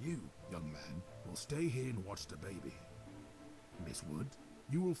 You, young man, will stay here and watch the baby. Miss Wood,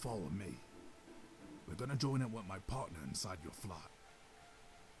 you will follow me. We're gonna join up with my partner inside your flat.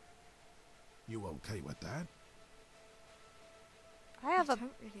 You okay with that? I have I a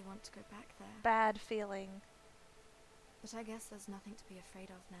don't really want to go back there. bad feeling. But I guess there's nothing to be afraid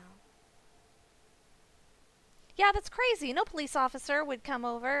of now. Yeah, that's crazy. No police officer would come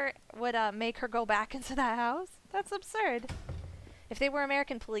over, would make her go back into that house. That's absurd. If they were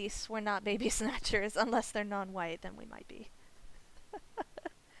American police, we're not baby snatchers, unless they're non-white, then we might be.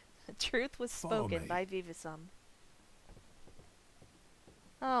 The truth was Follow spoken me. by Vivisum.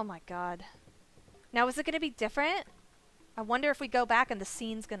 Oh my god. Now, is it going to be different? I wonder if we go back and the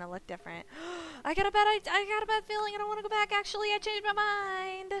scene's going to look different. I got a bad feeling. I don't want to go back. Actually, I changed my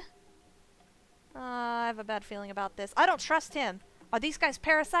mind. I have a bad feeling about this. I don't trust him. Are these guys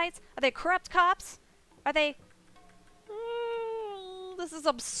parasites? Are they corrupt cops? Are they... This is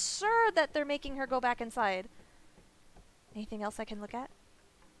absurd that they're making her go back inside. Anything else I can look at?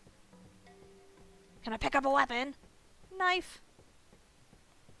 Can I pick up a weapon? Knife.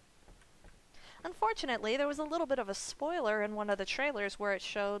 Unfortunately, there was a little bit of a spoiler in one of the trailers where it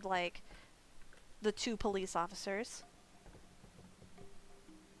showed, like, the two police officers.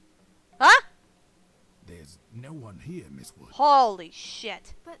 Huh? There's no one here, Miss Wood. Holy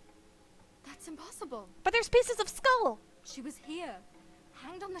shit. But that's impossible. But there's pieces of skull. She was here,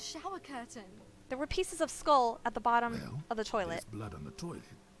 hanged on the shower curtain. There were pieces of skull at the bottom Well, of the toilet. there's blood on the toilet.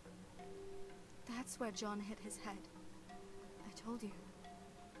 That's where John hit his head. I told you.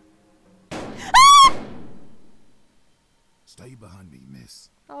 Stay behind me,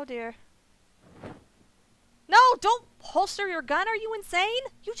 miss. Oh dear. No, don't holster your gun. Are you insane?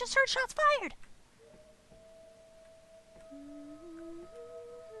 You just heard shots fired.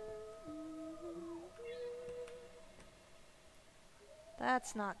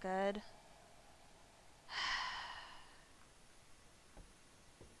 That's not good.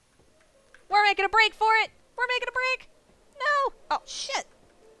 We're making a break for it. We're making a break. No. Oh, shit.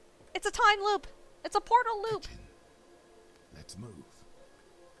 It's a time loop. It's a portal loop. Kitchen. Let's move.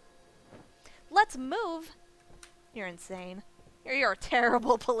 Let's move? You're insane. You're a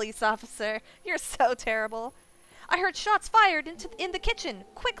terrible police officer. You're so terrible. I heard shots fired in the kitchen.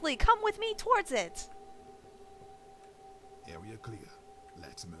 Quickly, come with me towards it. Area clear.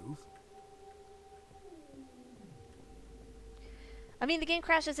 Let's move. I mean, the game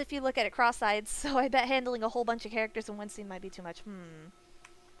crashes if you look at it cross-eyed, so I bet handling a whole bunch of characters in one scene might be too much.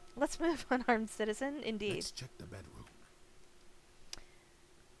 Let's move, unarmed citizen. Indeed. Let's check the bedroom.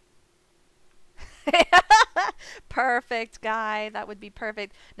 Perfect, guy. That would be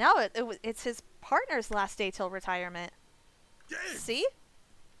perfect. Now it's his partner's last day till retirement. Yes! See?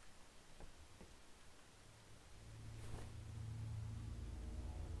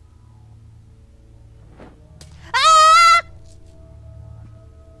 Ah!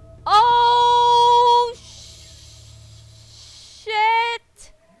 Oh,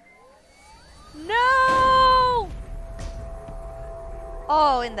 shit! No!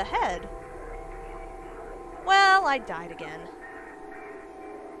 Oh, in the head. Well, I died again.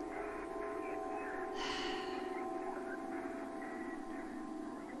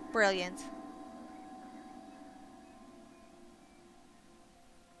 Brilliant.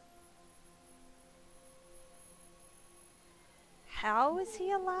 How is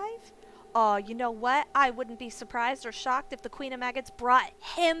he alive? Oh, you know what? I wouldn't be surprised or shocked if the Queen of Maggots brought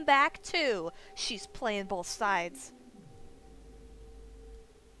him back too. She's playing both sides.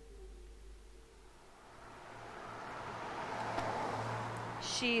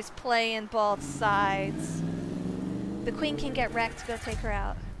 She's playing both sides. The queen can get wrecked. Go take her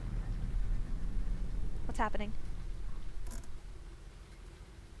out. What's happening?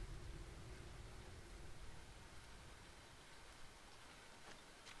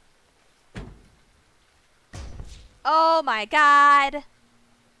 Oh my god!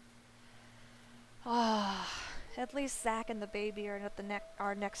 Oh, at least Zack and the baby are at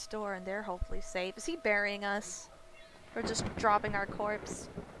are next door and they're hopefully safe. Is he burying us? Or just dropping our corpse?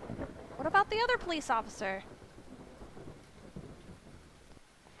 What about the other police officer?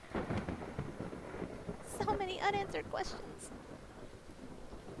 So many unanswered questions.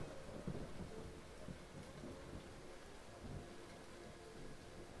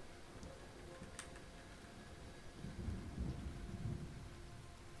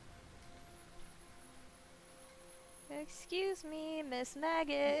 Excuse me, Miss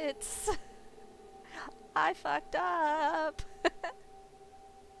Maggots. I fucked up.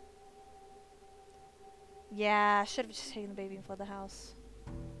 Yeah, should have just taken the baby and fled the house.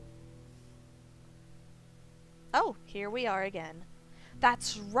 Oh, here we are again.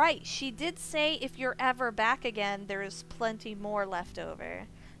 That's right. She did say if you're ever back again, there's plenty more left over.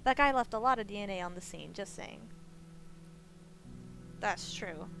 That guy left a lot of DNA on the scene, just saying. That's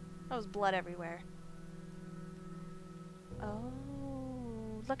true. There was blood everywhere. Oh,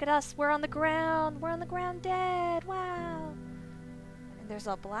 look at us. We're on the ground. We're on the ground dead. Wow. And there's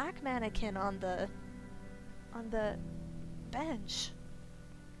a black mannequin on the bench.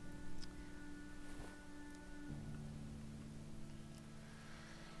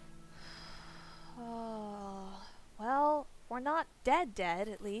 Oh, well, we're not dead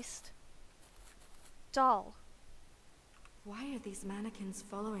at least. Doll. Why are these mannequins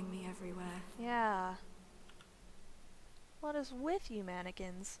following me everywhere? Yeah. What is with you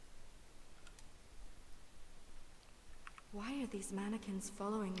mannequins? Why are these mannequins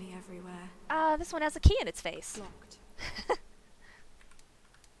following me everywhere? This one has a key in its face. Locked.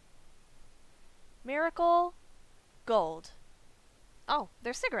 Miracle Gold. Oh,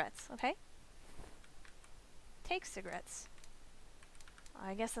 they're cigarettes. Okay. Take cigarettes.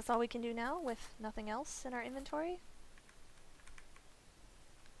 I guess that's all we can do now with nothing else in our inventory.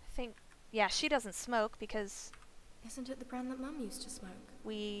 I think, yeah, she doesn't smoke because Isn't it the brand that Mum used to smoke?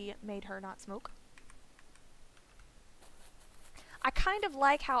 we made her not smoke. I kind of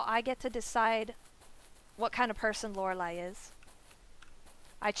like how I get to decide what kind of person Lorelai is.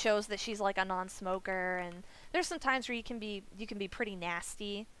 I chose that she's like a non-smoker, and there's some times where you can be pretty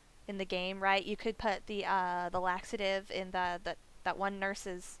nasty in the game, right? You could put the laxative in that one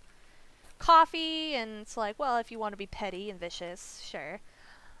nurse's coffee, and it's like, well, if you want to be petty and vicious, sure.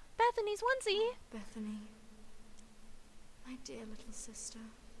 Bethany's onesie. Bethany. My dear little sister.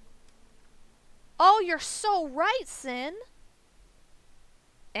 Oh, you're so right, Sin.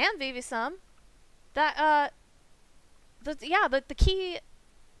 And Vivisum. That,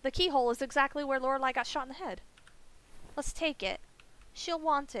 the keyhole is exactly where Lorelai got shot in the head. Let's take it. She'll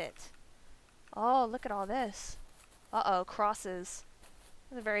want it. Oh, look at all this. Uh-oh, crosses.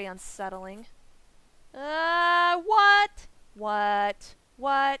 They're very unsettling. What? What?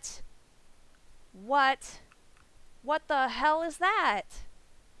 What? What? What the hell is that?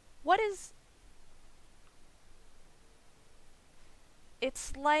 What is...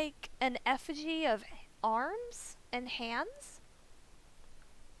 It's like an effigy of arms and hands?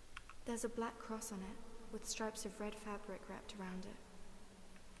 There's a black cross on it, with stripes of red fabric wrapped around it.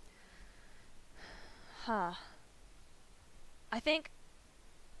 Huh. I think...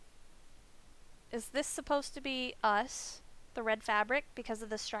 Is this supposed to be us, the red fabric, because of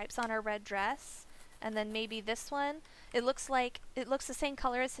the stripes on our red dress? And then maybe this one? It looks the same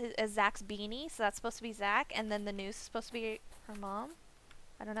color as Zack's beanie, so that's supposed to be Zack, and then the noose is supposed to be her mom?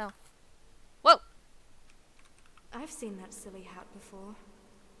 I don't know. Whoa! I've seen that silly hat before.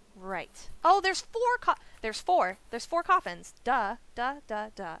 Right. Oh, there's four coffins. Duh, duh, duh,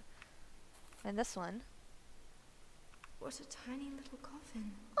 duh. And this one. What a tiny little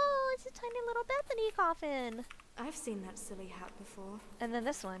coffin. Oh, it's a tiny little Bethany coffin. I've seen that silly hat before. And then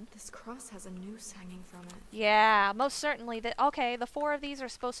this one. This cross has a noose hanging from it. Yeah, most certainly. Okay, the four of these are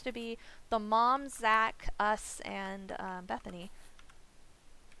supposed to be the mom, Zack, us, and Bethany.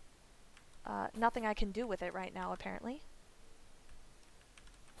 Nothing I can do with it right now, apparently.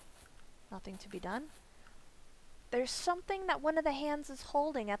 Nothing to be done. There's something that one of the hands is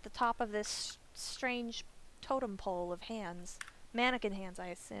holding at the top of this strange totem pole of hands. Mannequin hands, I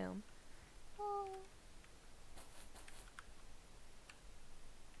assume. Oh.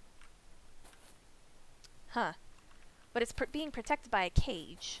 Huh. But it's being protected by a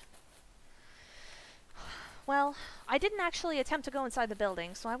cage. Well, I didn't actually attempt to go inside the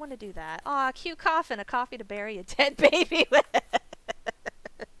building, so I want to do that. Aw, cute coffin, a coffee to bury a dead baby with.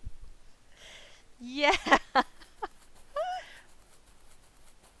 Yeah.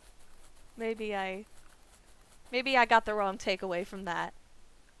 Maybe I got the wrong takeaway from that.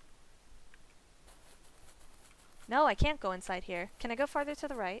 No, I can't go inside here. Can I go farther to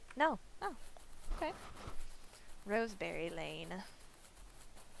the right? No. Oh, okay. Roseberry Lane.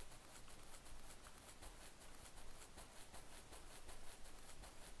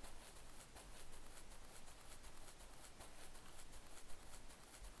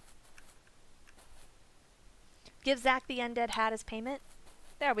 Give Zack the undead hat as payment.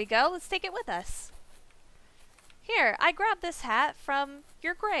 There we go. Let's take it with us. Here, I grabbed this hat from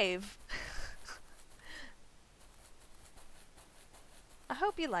your grave. I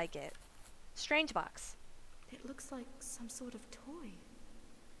hope you like it. Strange box. It looks like some sort of toy.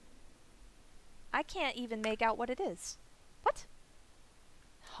 I can't even make out what it is. What?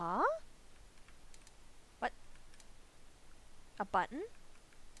 Huh? What? A button?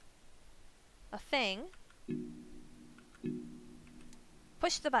 A thing?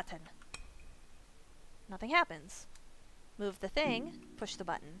 Push the button. Nothing happens. Move the thing. Push the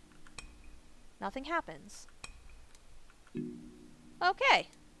button. Nothing happens. Okay.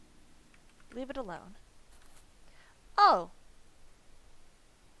 Leave it alone. Oh.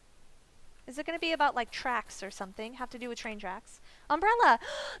 Is it going to be about, like, tracks or something? Have to do with train tracks? Umbrella!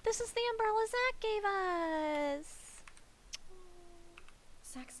 This is the umbrella Zack gave us!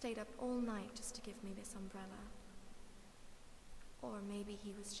 Zack stayed up all night just to give me this umbrella. Or maybe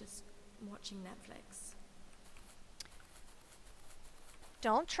he was just watching Netflix.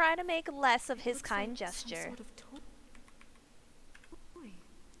 Don't try to make less of his Looks kind like gesture. Some sort of toy.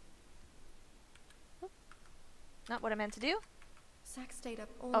 Not what I meant to do. Zack stayed up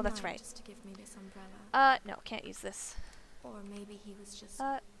all Oh, that's night right. just to give me this umbrella. No, can't use this. Or maybe he was just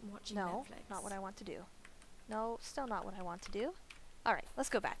watching No, Netflix. not what I want to do. No, still not what I want to do. Alright, let's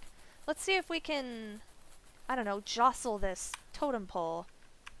go back. Let's see if we can, I don't know, jostle this totem pole.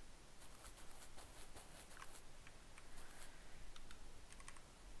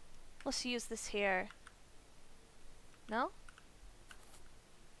 Let's use this here. No?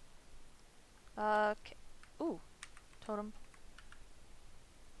 Okay. Ooh. Totem.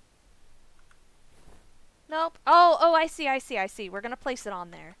 Nope. Oh, I see. We're gonna place it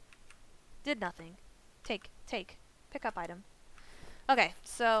on there. Did nothing. Take. Pick up item. Okay,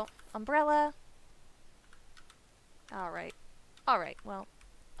 so, umbrella. Alright, well,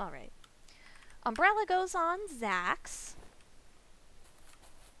 Alright. Umbrella goes on Zack's.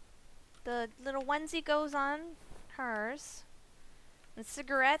 The little onesie goes on hers. And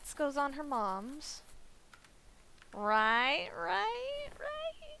cigarettes goes on her mom's. Right.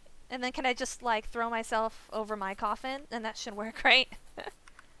 And then can I just, like, throw myself over my coffin? And that should work, right?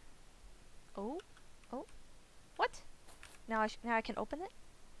 Oh. What? Now I can open it?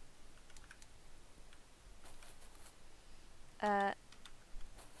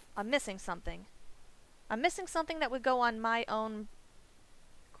 I'm missing something. I'm missing something that would go on my own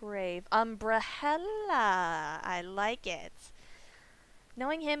grave. Umbrella. I like it.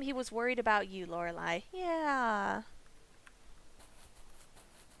 Knowing him, he was worried about you, Lorelai. Yeah.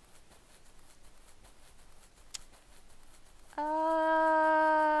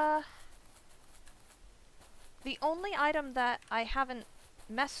 The only item that I haven't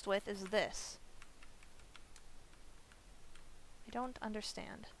messed with is this. I don't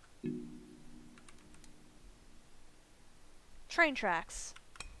understand. Train tracks.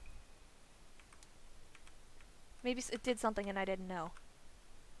 Maybe it did something and I didn't know.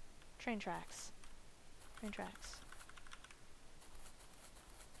 Train tracks. Train tracks.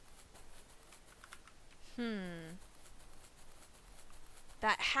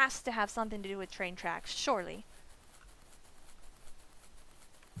 That has to have something to do with train tracks, surely.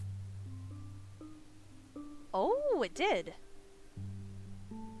 Oh, it did.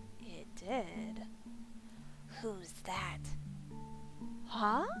 It did. Who's that?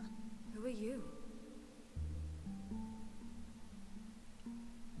 Huh? Who are you?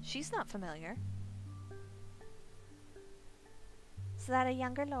 She's not familiar. Is that a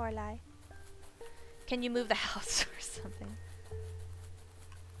younger Lorelai? Can you move the house or something?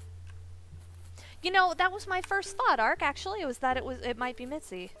 You know, that was my first thought, Ark, actually. It was that it might be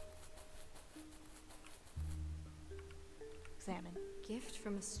Mitzi. Examine. Gift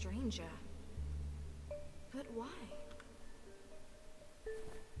from a stranger. But why?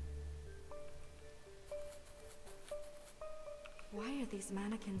 Why are these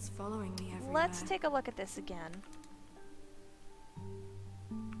mannequins following me everywhere? Let's take a look at this again.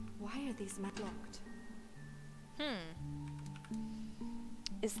 Why are these locked?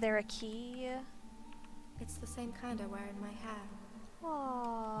 Is there a key? It's the same kind I wear in my hair.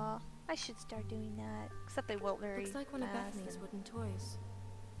 Aww, I should start doing that. Except they wilt very Looks like one of fast Bethany's and- wooden toys.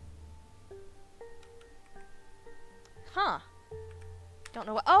 Huh. Don't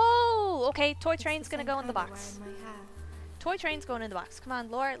know what. Oh, okay. Toy It's train's the gonna same go in the kind I box. wear in my hair. Toy train's going in the box. Come on,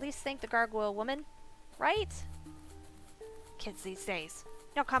 Laura. At least thank the gargoyle woman, right? Kids these days,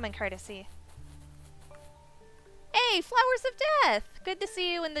 no common courtesy. Hey, Flowers of Death! Good to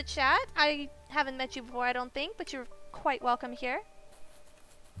see you in the chat. I haven't met you before, I don't think, but you're quite welcome here.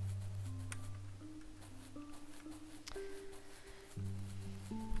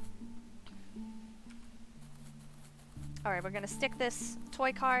 Alright, we're gonna stick this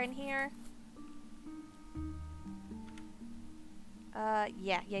toy car in here.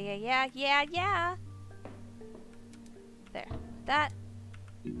 Yeah. There. That.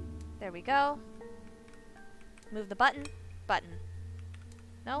 There we go. Move the button. Button.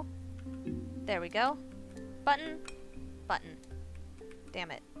 No? There we go. Button. Button.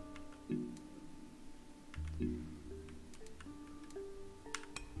 Damn it.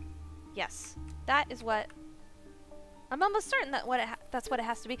 Yes. That is what... I'm almost certain that that's what it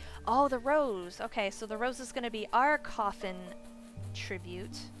has to be. Oh, the rose. Okay, so the rose is going to be our coffin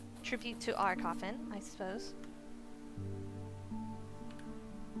tribute. Tribute to our coffin, I suppose.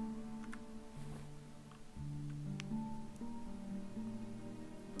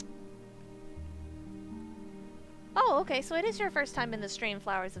 Oh, okay, so it is your first time in the stream,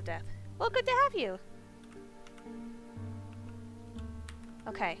 Flowers of Death. Well, good to have you.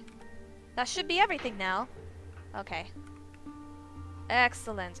 Okay. That should be everything now. Okay.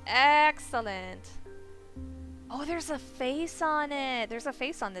 Excellent. Excellent. Oh, there's a face on it. There's a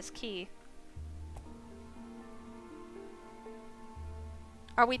face on this key.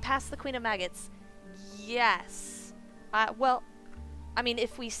 Are we past the Queen of Maggots? Yes. Well, I mean,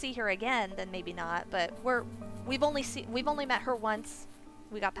 if we see her again, then maybe not. But we've only met her once.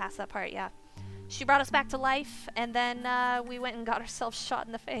 We got past that part, yeah. She brought us back to life, and then we went and got ourselves shot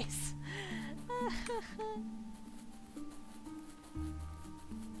in the face.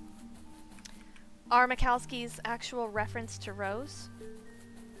 Are Mikowski's actual reference to Rose?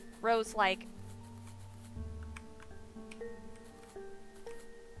 Rose, like...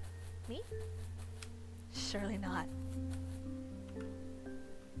 Me? Surely not.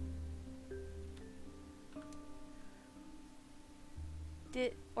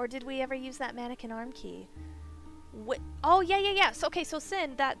 Did we ever use that mannequin arm key? Oh, yeah. So, okay, so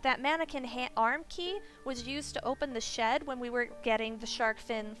Sin, that mannequin arm key was used to open the shed when we were getting the shark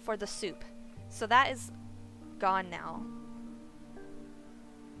fin for the soup. So that is gone now.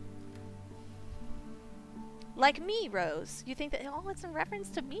 Like me, Rose. You think that, oh, it's in reference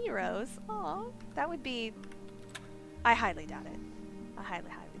to me, Rose. Oh, that would be... I highly doubt it. I highly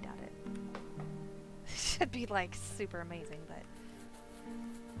doubt it. Should be, like, super amazing, but...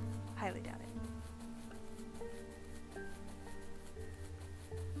 highly doubt it.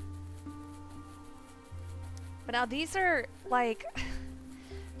 But now these are, like...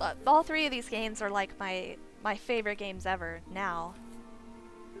 all three of these games are, like, my favorite games ever now.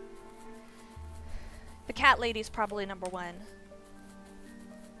 The Cat Lady's probably number one.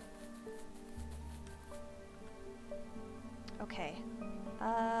 Okay.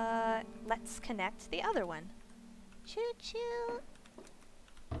 Let's connect the other one. Choo-choo.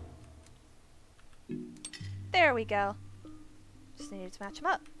 There we go. Just needed to match them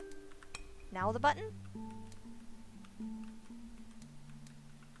up. Now the button.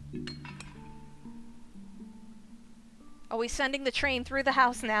 Are we sending the train through the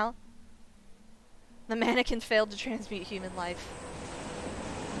house now? The mannequin failed to transmute human life.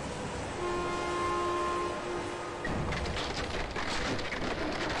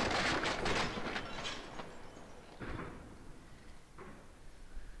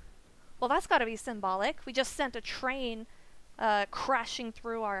 Well, that's gotta be symbolic. We just sent a train crashing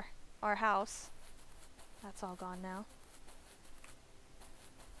through our house. That's all gone now.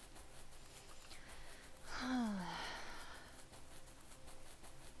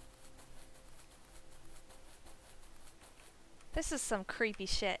 This is some creepy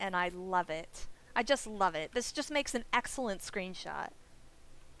shit, and I love it. I just love it. This just makes an excellent screenshot.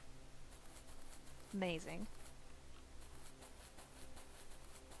 Amazing.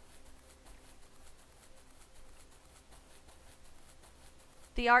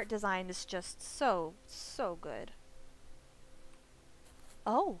 The art design is just so good.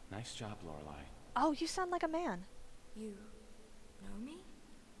 Oh. Nice job, Lorelai. Oh, you sound like a man. You know me?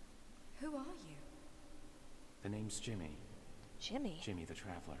 Who are you? The name's Jimmy. Jimmy? Jimmy the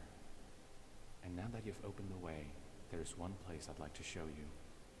Traveler. And now that you've opened the way, there's one place I'd like to show you.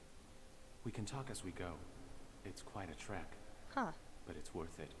 We can talk as we go. It's quite a trek. Huh. But it's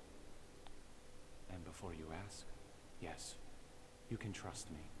worth it. And before you ask, yes, you can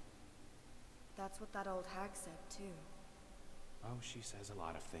trust me. That's what that old hag said, too. Oh, she says a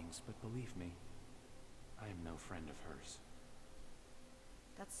lot of things, but believe me, I am no friend of hers.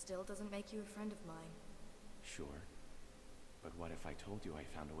 That still doesn't make you a friend of mine. Sure. But what if I told you I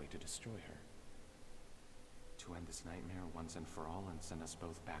found a way to destroy her? To end this nightmare once and for all and send us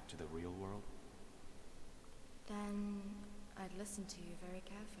both back to the real world? Then I'd listen to you very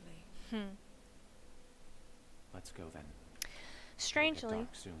carefully. Let's go then. Strangely,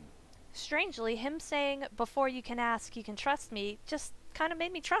 him saying, before you can ask, you can trust me, just kind of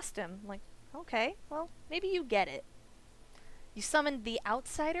made me trust him. Like, okay, well, maybe you get it. You summoned the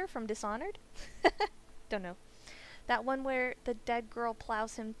outsider from Dishonored? Don't know. That one where the dead girl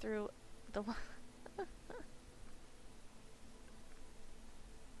plows him through the...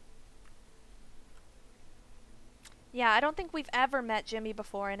 Yeah, I don't think we've ever met Jimmy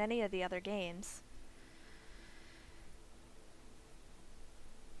before in any of the other games.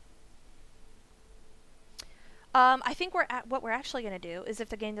 I think what we're actually gonna do is, if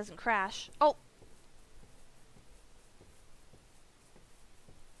the game doesn't crash... Oh!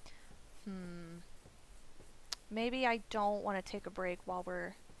 Maybe I don't want to take a break while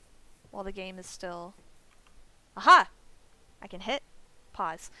the game is still... Aha! I can hit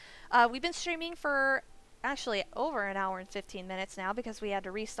pause. We've been streaming for actually over an hour and 15 minutes now because we had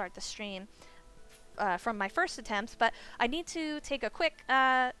to restart the stream from my first attempt, but I need to take a quick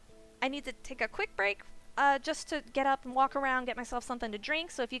break just to get up and walk around, get myself something to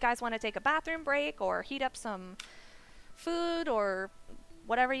drink. So if you guys want to take a bathroom break or heat up some food or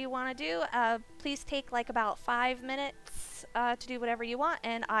whatever you want to do, please take like about 5 minutes to do whatever you want,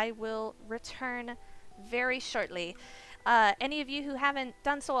 and I will return very shortly. Any of you who haven't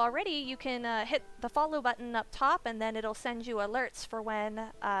done so already, you can hit the follow button up top, and then it'll send you alerts for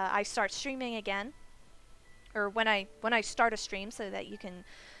when I start streaming again, or when I start a stream, so that you can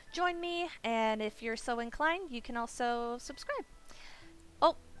join me. And if you're so inclined, you can also subscribe.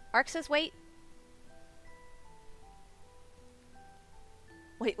 Oh, Ark says wait.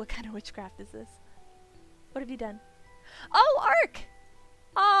 Wait, what kind of witchcraft is this? What have you done? Oh, Ark!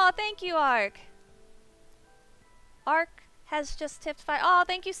 Oh, thank you, Ark. Ark has just tipped 5. Oh,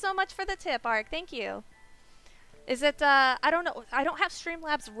 thank you so much for the tip, Ark. Thank you. Is it, I don't know. I don't have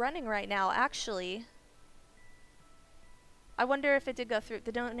Streamlabs running right now, actually. I wonder if it did go through.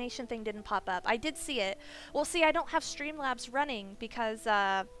 The donation thing didn't pop up. I did see it. Well, see, I don't have Streamlabs running because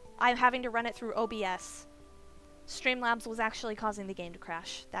I'm having to run it through OBS. Streamlabs was actually causing the game to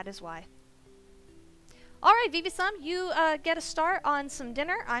crash. That is why. Alright, Vivi-san, you get a start on some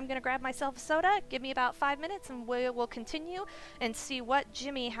dinner. I'm going to grab myself a soda. Give me about 5 minutes and we will continue and see what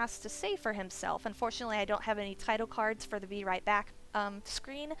Jimmy has to say for himself. Unfortunately, I don't have any title cards for the Be Right Back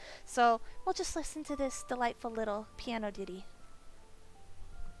screen, so we'll just listen to this delightful little piano ditty.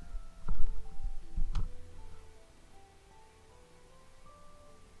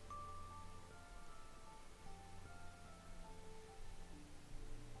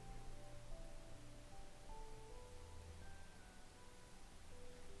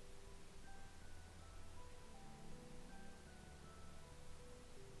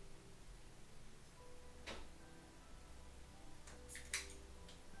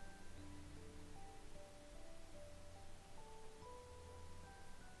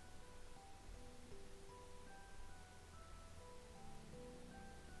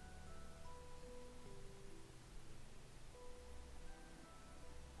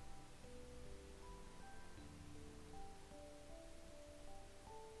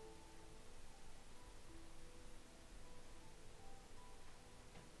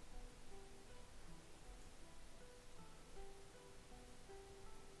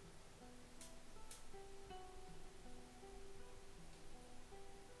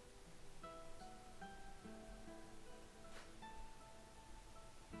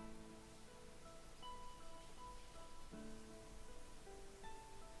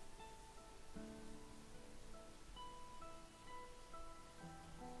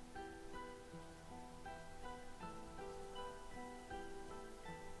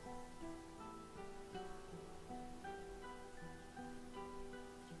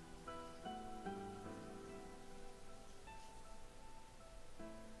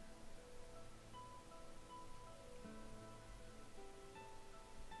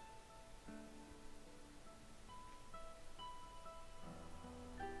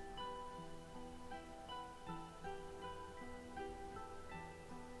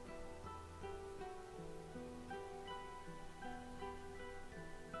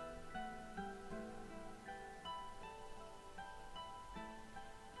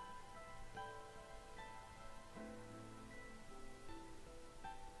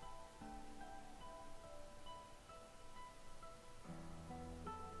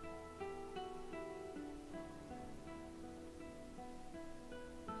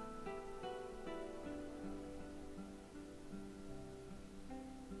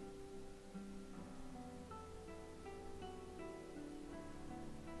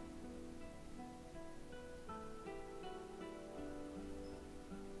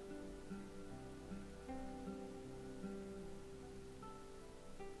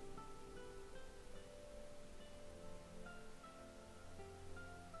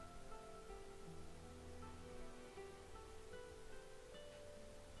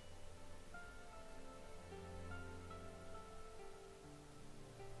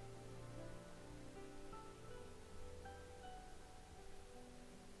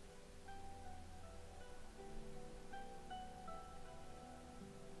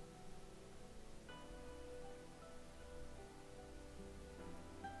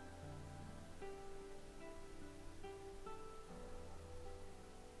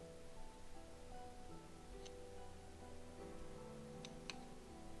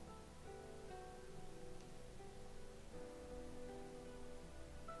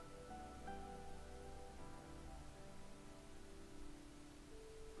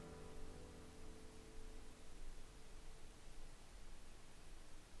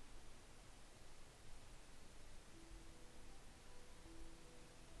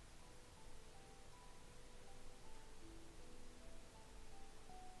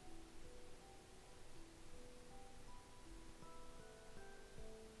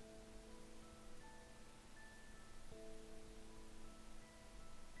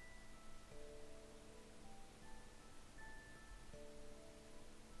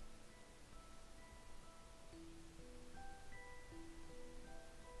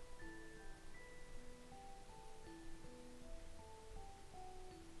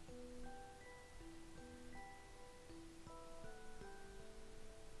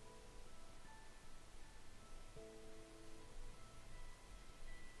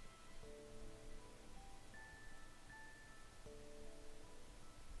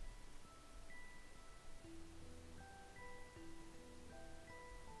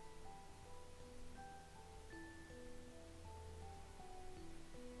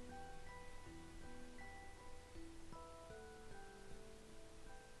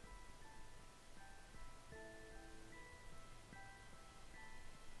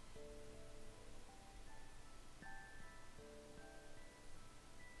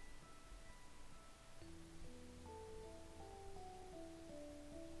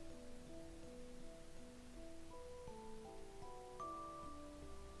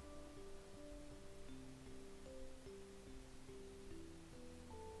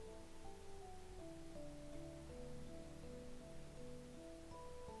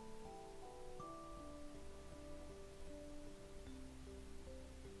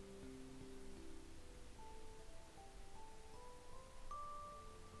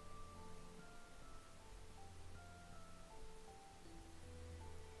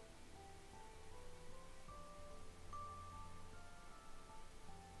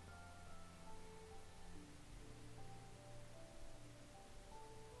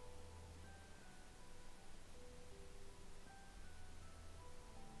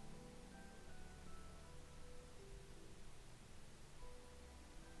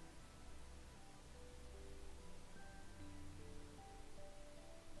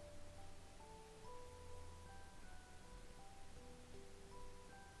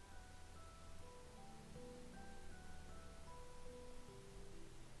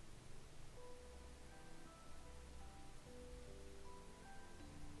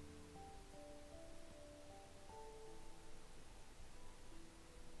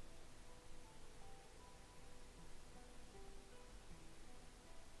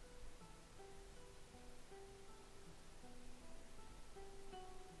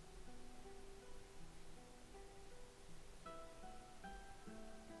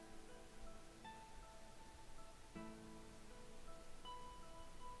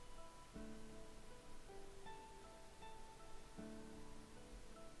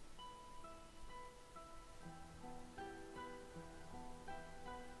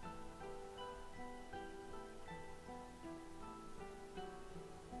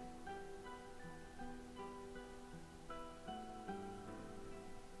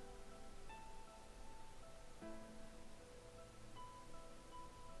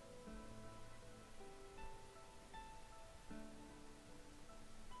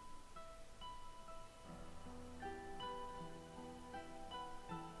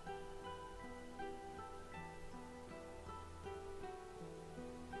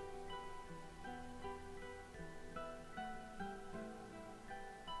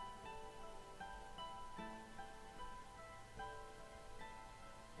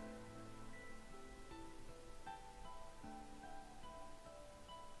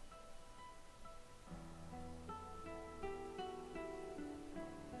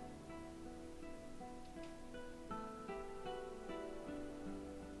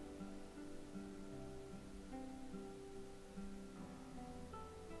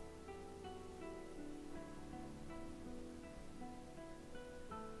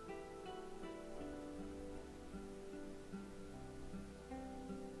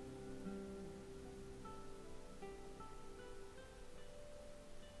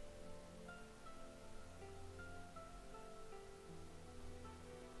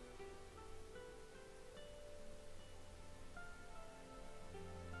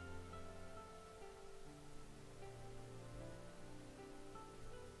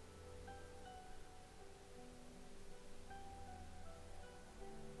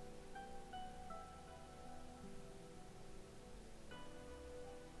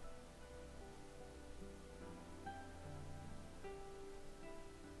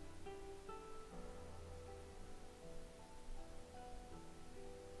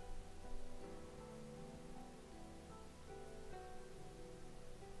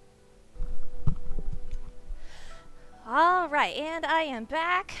 Alright, and I am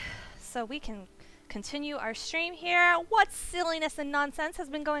back, so we can continue our stream here. What silliness and nonsense has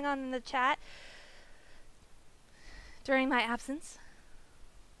been going on in the chat during my absence?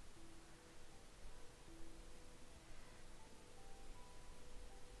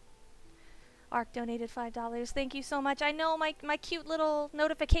 Ark donated $5. Thank you so much. I know my cute little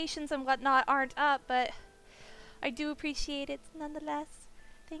notifications and whatnot aren't up, but I do appreciate it nonetheless.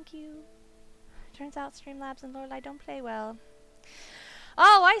 Thank you. Turns out Streamlabs and Lorelai don't play well.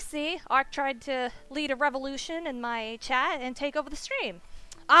 Oh, I see. Ark tried to lead a revolution in my chat and take over the stream.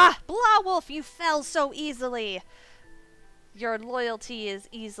 Ah, Blawwolf, you fell so easily. Your loyalty is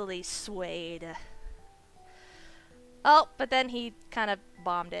easily swayed. Oh, but then he kind of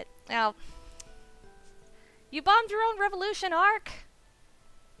bombed it. Now, you bombed your own revolution, Ark.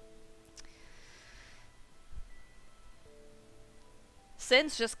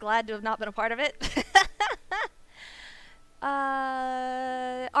 Sin's just glad to have not been a part of it.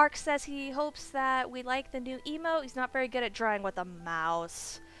 Ark says he hopes that we like the new emote. He's not very good at drawing with a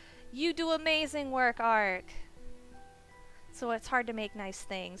mouse. You do amazing work, Ark. So it's hard to make nice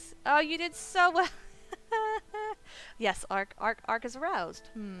things. Oh, you did so well. Yes, Ark is aroused.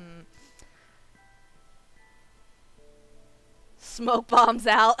 Smoke bombs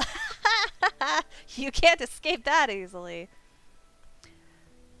out. You can't escape that easily.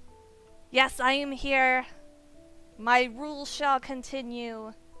 Yes, I am here. My rule shall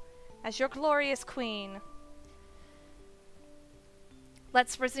continue as your glorious queen.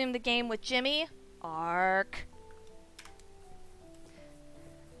 Let's resume the game with Jimmy. Ark.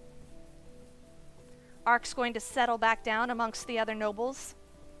 Ark's going to settle back down amongst the other nobles.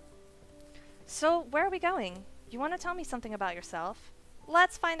 So, where are we going? You want to tell me something about yourself?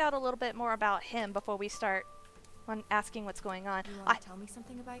 Let's find out a little bit more about him before we start asking what's going on. You want to tell me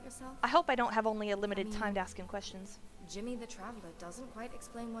something about yourself? I hope I don't have only a limited time to ask him questions. Jimmy the Traveler doesn't quite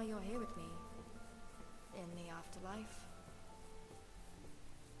explain why you're here with me. In the afterlife.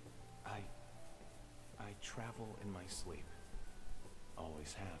 I travel in my sleep.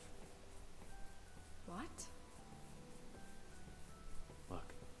 Always have. What?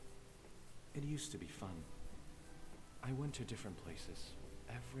 Look, it used to be fun. I went to different places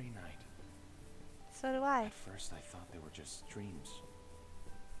every night. So do I. At first I thought they were just dreams.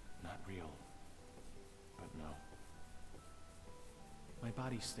 Not real. But no. My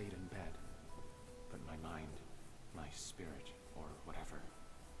body stayed in bed, but my mind, my spirit, or whatever,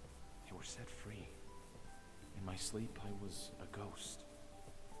 they were set free. In my sleep I was a ghost.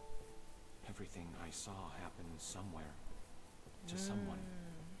 Everything I saw happened somewhere, to someone.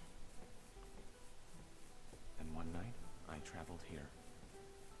 Then one night, I traveled here.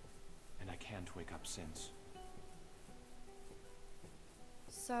 And I can't wake up since.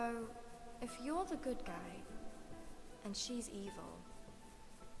 So, if you're the good guy, and she's evil,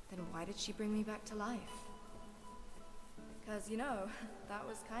 then why did she bring me back to life? 'Cause, you know, that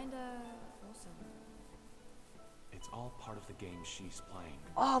was kinda awesome. It's all part of the game she's playing.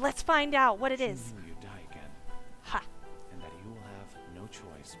 Oh, let's find out what it is. She knew you'd die again. Ha. And that you will have no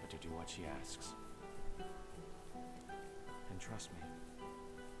choice but to do what she asks. And trust me,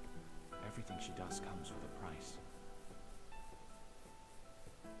 everything she does comes with a price.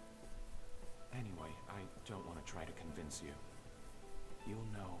 Anyway, I don't want to try to convince you. You'll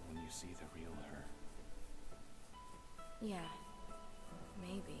know when you see the real her. Yeah,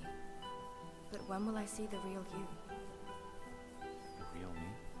 maybe. But when will I see the real you? The real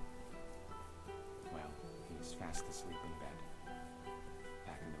me? Well, he's fast asleep in bed.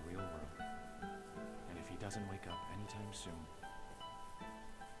 Back in the real world. And if he doesn't wake up anytime soon,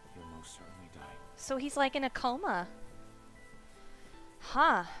 he'll most certainly die. So he's like in a coma.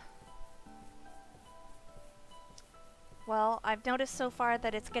 Huh. Well, I've noticed so far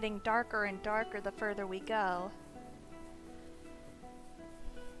that it's getting darker and darker the further we go.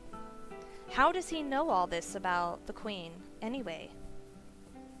 How does he know all this about the Queen, anyway?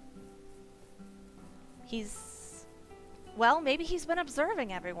 Well, maybe he's been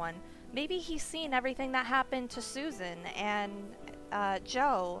observing everyone. Maybe he's seen everything that happened to Susan and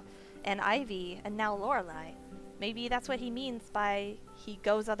Joe and Ivy and now Lorelai. Maybe that's what he means by he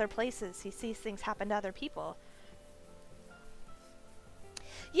goes other places. He sees things happen to other people.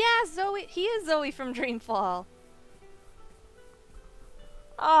 Yeah, Zoe. He is Zoe from Dreamfall.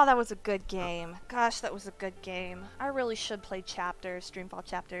 Oh, that was a good game. Gosh, that was a good game. I really should play chapters, Dreamfall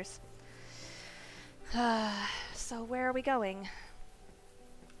chapters. So where are we going?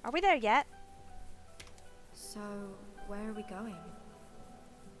 Are we there yet? So, where are we going?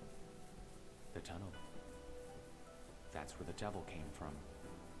 The tunnel. That's where the devil came from.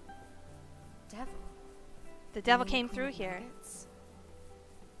 Devil? The devil Meaning came Queen through of here. Maggots?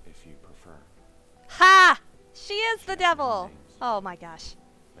 If you prefer. Ha! She is She the has no devil! names. Oh my gosh.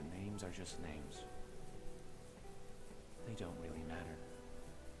 But names are just names. They don't really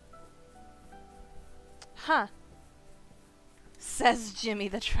matter. Huh. Says Jimmy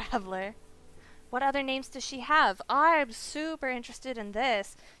the Traveler. What other names does she have? I'm super interested in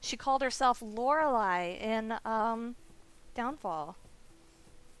this. She called herself Lorelai in, Downfall.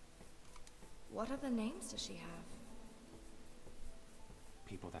 What other names does she have?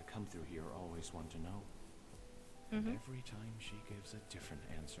 People that come through here always want to know. And every time she gives a different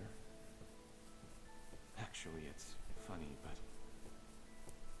answer. Actually, it's funny, but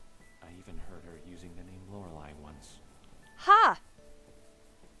I even heard her using the name Lorelai once. Ha!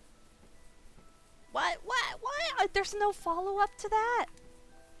 What? There's no follow-up to that?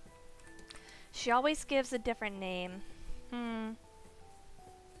 She always gives a different name.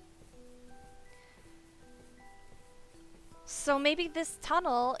 So maybe this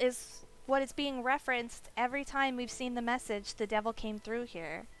tunnel is what is being referenced every time we've seen the message the devil came through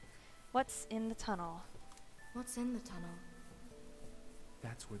here. What's in the tunnel? What's in the tunnel?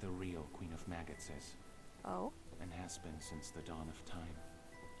 That's where the real Queen of Maggots is, Oh? and has been since the dawn of time.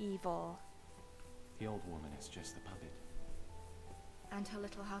 Evil. The old woman is just a puppet, And her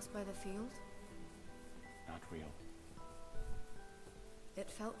little house by the field? not real. It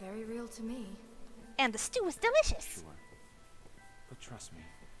felt very real to me. And the stew is delicious! Sure. But trust me,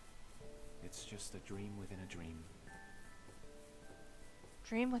 it's just a dream within a dream.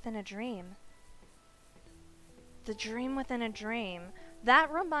 Dream within a dream. The dream within a dream.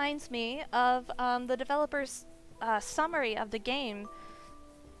 That reminds me of the developer's summary of the game,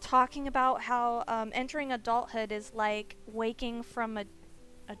 talking about how entering adulthood is like waking from a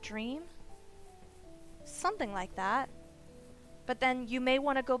dream? Something like that. But then you may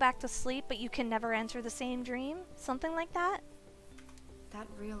want to go back to sleep, but you can never enter the same dream? Something like that? That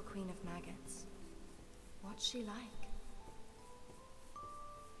real Queen of Maggots. What's she like?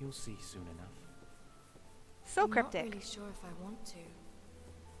 You'll see soon enough. So I'm cryptic. not really sure if I want to.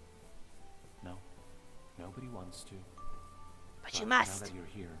 No, nobody wants to. But you Now must. that you're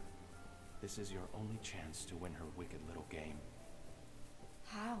here, this is your only chance to win her wicked little game.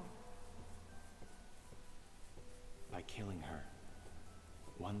 How? By killing her.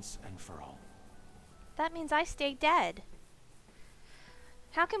 Once and for all. That means I stay dead.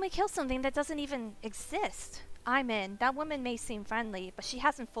 How can we kill something that doesn't even exist? I'm in. That woman may seem friendly, but she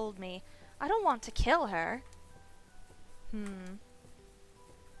hasn't fooled me. I don't want to kill her. I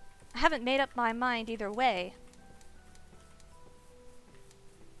haven't made up my mind either way.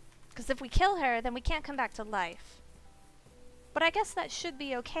 Because if we kill her, then we can't come back to life. But I guess that should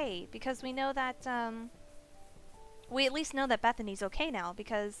be okay, because we know that, we at least know that Bethany's okay now,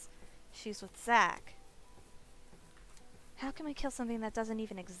 because she's with Zack. How can we kill something that doesn't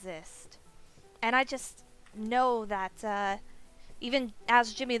even exist? And I just know that, even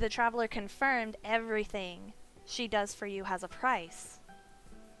as Jimmy the Traveler confirmed, everything she does for you has a price.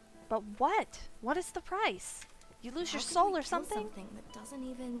 But what? What is the price? You lose How your could soul we or kill something? Something that doesn't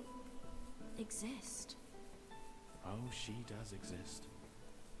even exist. Oh, she does exist.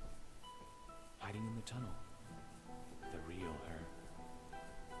 Hiding in the tunnel. The real her.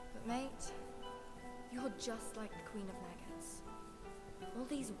 But mate, you're just like the Queen of Maggots. All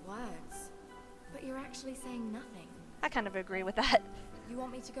these words, but you're actually saying nothing. I kind of agree with that. You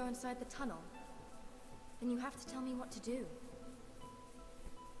want me to go inside the tunnel? Then you have to tell me what to do.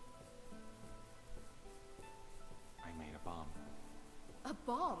 I made a bomb. A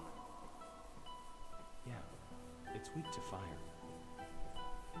bomb? Yeah, it's weak to fire.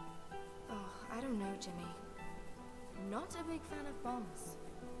 Oh, I don't know, Jimmy. Not a big fan of bombs.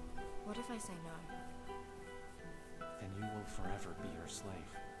 What if I say no? Then you will forever be her slave.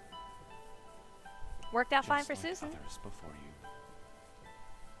 Worked out fine Just for like Susan. others before you.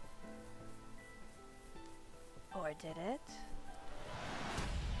 Or did it?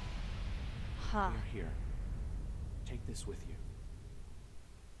 Huh. We're here. Take this with you.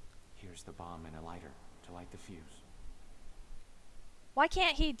 Here's the bomb and a lighter to light the fuse. Why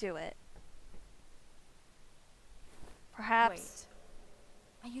can't he do it? Perhaps.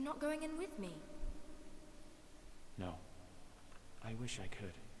 Wait. Are you not going in with me? No. I wish I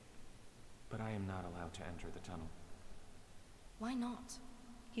could. But I am not allowed to enter the tunnel. Why not?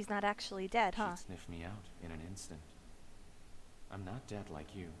 He's not actually dead, huh? She'd sniff me out in an instant. I'm not dead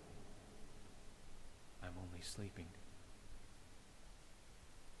like you. I'm only sleeping.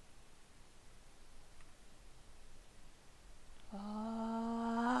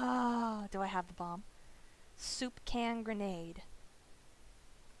 Oh, do I have the bomb? Soup can grenade.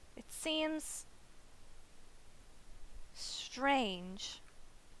 It seems strange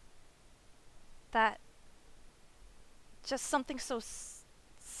that just something so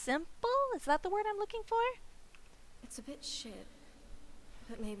simple? Is that the word I'm looking for? It's a bit shit,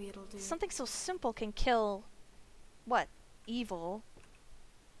 but maybe it'll do. Something so simple can kill, what, evil,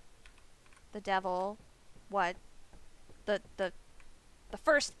 the devil, what, the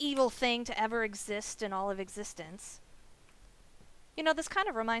first evil thing to ever exist in all of existence. You know, this kind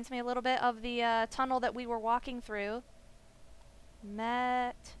of reminds me a little bit of the tunnel that we were walking through.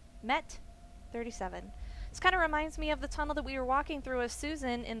 Met 37. This kind of reminds me of the tunnel that we were walking through as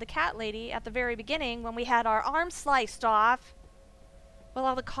Susan and the cat lady at the very beginning when we had our arms sliced off. With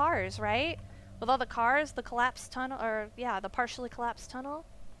all the cars, right? With all the cars, the collapsed tunnel, or yeah, the partially collapsed tunnel.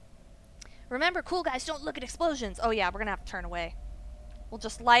 Remember, cool guys don't look at explosions. Oh yeah, we're gonna have to turn away. We'll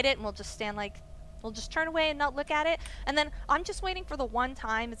just light it and we'll just stand like, we'll just turn away and not look at it. And then I'm just waiting for the one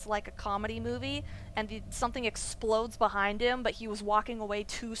time it's like a comedy movie and something explodes behind him, but he was walking away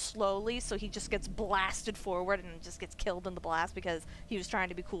too slowly, so he just gets blasted forward and just gets killed in the blast because he was trying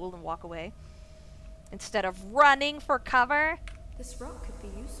to be cool and walk away. Instead of running for cover. This rock could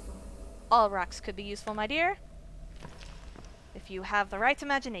be useful. All rocks could be useful, my dear. If you have the right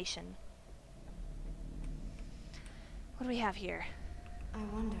imagination. What do we have here? I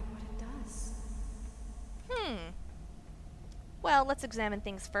wonder what it does. Well, let's examine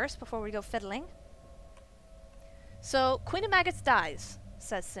things first before we go fiddling. So, Queen of Maggots dies,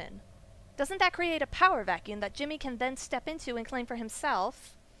 says Sin. Doesn't that create a power vacuum that Jimmy can then step into and claim for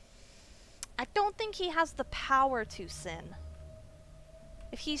himself? I don't think he has the power to, Sin.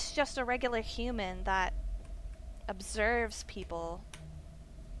 If he's just a regular human that observes people,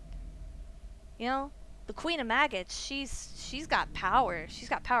 you know, the Queen of Maggots, she's got power. She's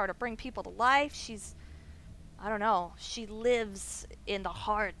got power to bring people to life. I don't know, she lives in the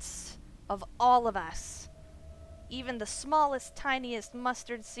hearts of all of us. Even the smallest, tiniest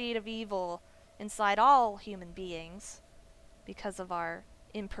mustard seed of evil inside all human beings because of our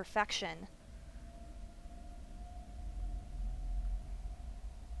imperfection.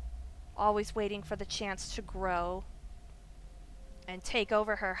 Always waiting for the chance to grow and take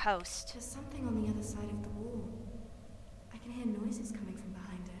over her host. There's something on the other side of the wall. I can hear noises coming from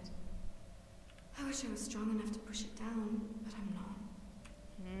behind it. I wish I was strong enough to push it down, but I'm not.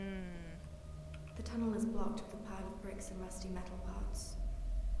 The tunnel is blocked with a pile of bricks and rusty metal parts.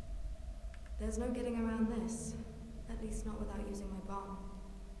 There's no getting around this. At least not without using my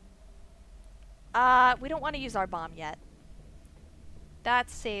bomb. We don't want to use our bomb yet.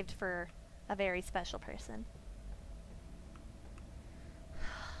 That's saved for a very special person.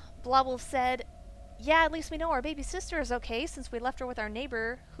 Blawwolf said, yeah, at least we know our baby sister is okay since we left her with our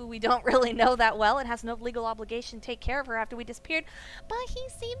neighbor, who we don't really know that well and has no legal obligation to take care of her after we disappeared. But he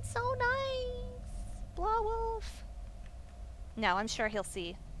seemed so nice. Blawwolf. No, I'm sure he'll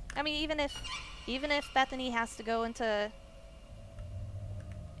see. I mean, even if Bethany has to go into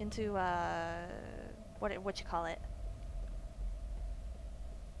what you call it?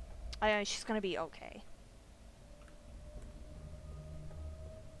 She's gonna be okay.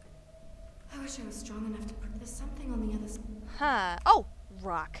 I wish I was strong enough to put. There's something on the other Huh. Oh,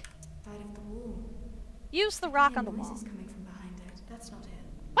 rock. side of the wall. Use the I rock can on the hear wall. noises coming from behind it. That's not it.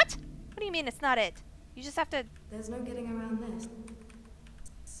 What? What do you mean it's not it? You just have to... There's no getting around this.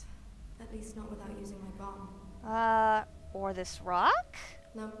 At least not without using my bomb. Or this rock?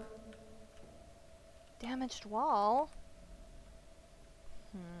 Nope. Damaged wall.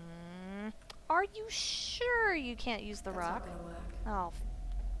 Are you sure you can't use the That's rock? not gonna work. Oh.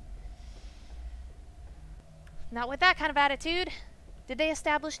 Not with that kind of attitude. Did they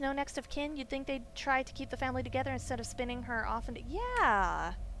establish no next of kin? You'd think they'd try to keep the family together instead of spinning her off into...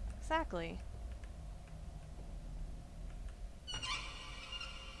 Yeah, exactly.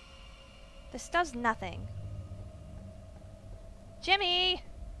 This does nothing. Jimmy!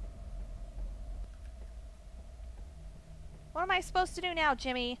 What am I supposed to do now,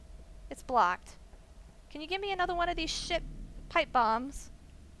 Jimmy? It's blocked. Can you give me another one of these shit pipe bombs?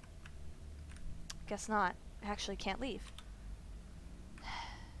 Guess not. I actually can't leave.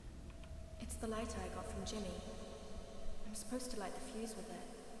 It's the lighter I got from Jimmy. I'm supposed to light the fuse with it.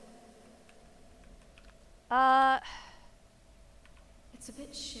 It's a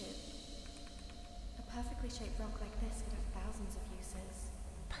bit shit. A perfectly shaped rock like this could have thousands of uses.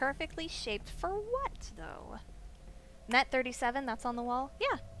 Perfectly shaped for what, though? Met 37, that's on the wall?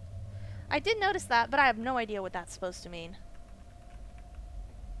 Yeah. I did notice that, but I have no idea what that's supposed to mean.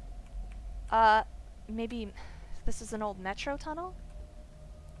 Maybe this is an old metro tunnel?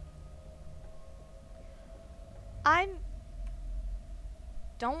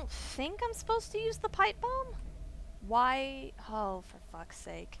 Don't think I'm supposed to use the pipe bomb? Why? Oh, for fuck's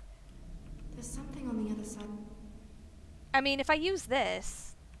sake. There's something on the other side. I mean, if I use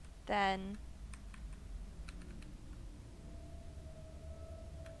this, then...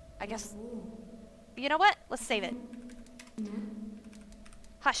 I guess... You know what? Let's save it.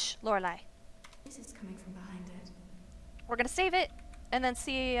 Hush, Lorelai. This is coming from behind it. We're gonna save it, and then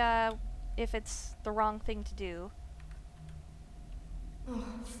see if it's the wrong thing to do. Oh,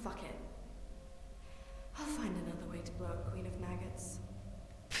 fuck it. I'll find another way to blow up Queen of Maggots.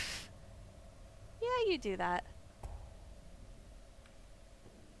 Yeah, you do that.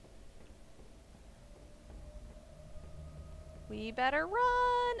 We better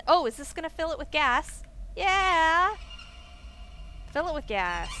run. Oh, is this gonna fill it with gas? Yeah. Fill it with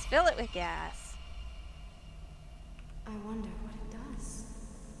gas. Fill it with gas. I wonder what it does.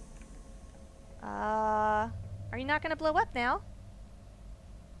 Are you not gonna blow up now?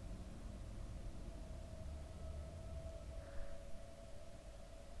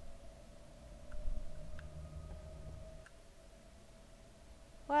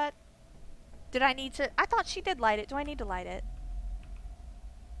 What? Did I need to? I thought she did light it. Do I need to light it?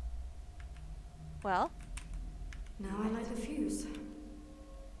 Well. Now I light the fuse.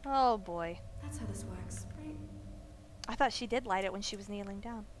 Oh boy. That's how this works, right? I thought she did light it when she was kneeling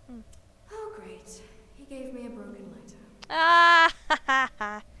down. Oh, great. He gave me a broken lighter. Ah!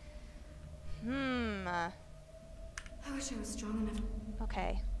 I wish I was strong enough.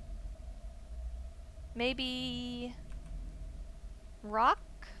 Okay. Maybe rock?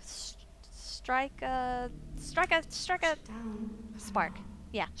 Strike a Down. spark.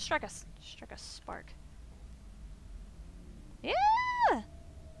 Yeah, strike a spark. Yeah!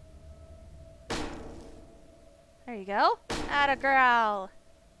 There you go. Atta girl.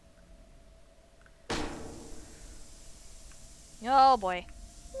 Oh boy.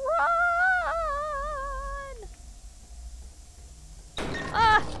 Run!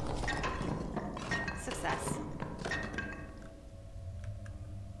 Ah! Success.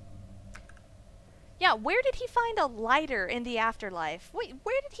 Yeah, where did he find a lighter in the afterlife? Wait,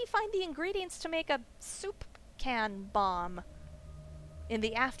 where did he find the ingredients to make a soup can bomb in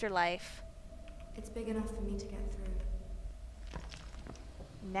the afterlife? It's big enough for me to get through.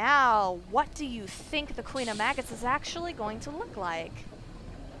 Now, what do you think the Queen of Maggots is actually going to look like?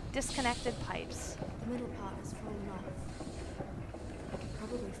 Disconnected pipes. The middle part has fallen off. I could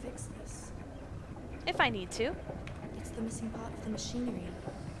probably fix this. If I need to. It's the missing part of the machinery.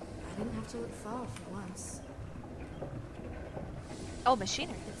 I didn't have to look far for once. Oh,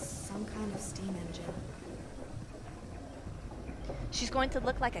 machinery. It's some kind of steam engine. She's going to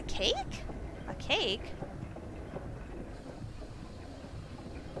look like a cake? A cake?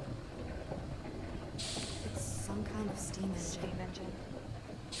 It's some kind of steam engine. Steam engine.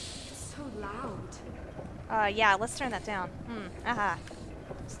 It's so loud. Yeah, let's turn that down. Aha.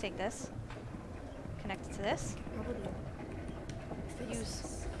 Let's take this. Connect it to this. Probably fix Use.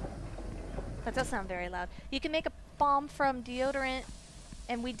 this. That does sound very loud. You can make a bomb from deodorant,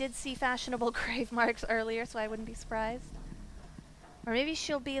 and we did see fashionable grave marks earlier, so I wouldn't be surprised. Or maybe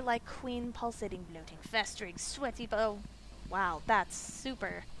she'll be like Queen, pulsating, bloating, festering, sweaty. Oh, wow, that's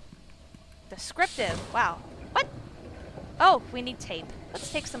super descriptive. Wow. What? Oh, we need tape.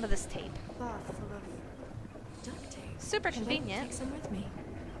 Let's take some of this tape. Bath full of duct tape. Super Should I convenient. take some with me?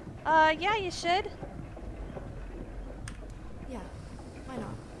 Yeah, you should. Yeah, why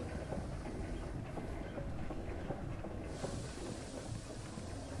not?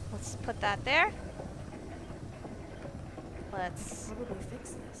 Let's put that there. Let's... Probably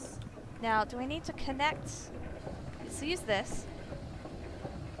fix this. Now, do I need to connect? Let's use this.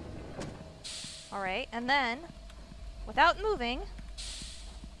 Alright, and then, without moving,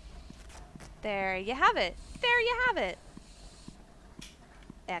 there you have it. There you have it.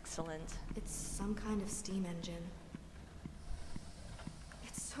 Excellent. It's some kind of steam engine.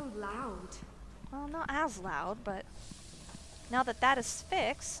 It's so loud. Well, not as loud, but now that that is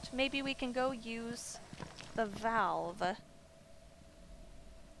fixed, maybe we can go use the valve.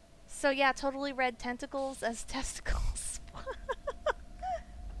 So yeah, totally read tentacles as testicles.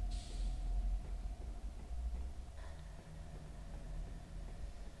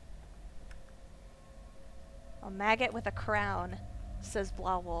 A maggot with a crown, says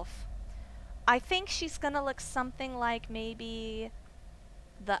Blawwolf. I think she's gonna look something like maybe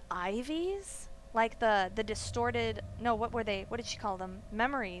the Ivies? Like the distorted... No, what were they? What did she call them?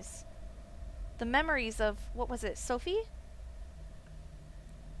 Memories. The memories of... What was it? Sophie?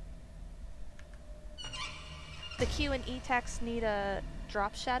 The Q and E text need a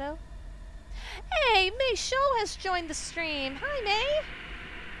drop shadow. Hey, May Show has joined the stream. Hi, May.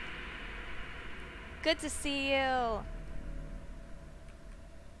 Good to see you.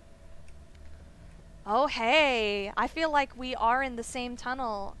 Oh, hey. I feel like we are in the same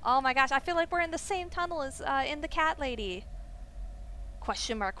tunnel. Oh my gosh, I feel like we're in the same tunnel as in the cat lady.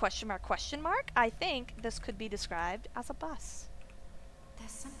 Question mark, question mark, question mark? I think this could be described as a bus.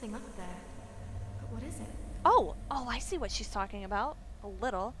 There's something up there. But what is it? Oh, I see what she's talking about. A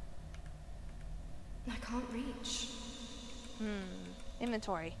little. I can't reach.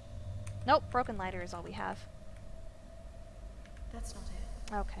 Inventory. Nope, broken lighter is all we have. That's not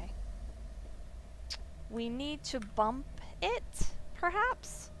it. Okay. We need to bump it,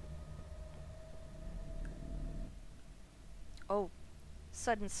 perhaps? Oh.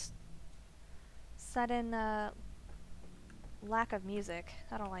 Sudden lack of music.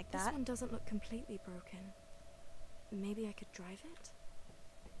 I don't like that. This one doesn't look completely broken. Maybe I could drive it?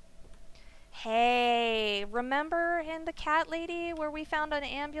 Hey, remember in the cat lady where we found an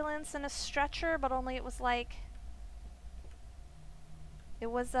ambulance and a stretcher, but only it was like... It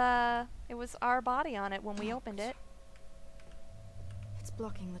was our body on it when we opened it. It's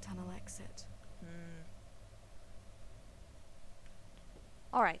blocking the tunnel exit.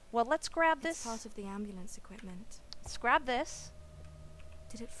 Alright, well let's grab this. It's part of the ambulance equipment. Let's grab this.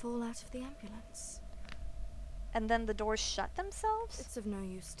 Did it fall out of the ambulance? And then the doors shut themselves? It's of no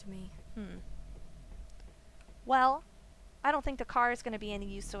use to me. Well, I don't think the car is going to be any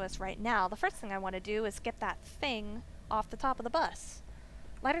use to us right now. The first thing I want to do is get that thing off the top of the bus.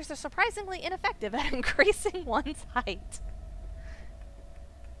 Ladders are surprisingly ineffective at increasing one's height.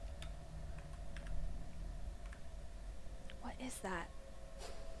 What is that?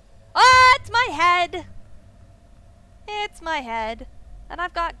 Ah, it's my head! It's my head. And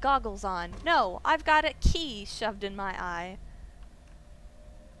I've got goggles on. No, I've got a key shoved in my eye.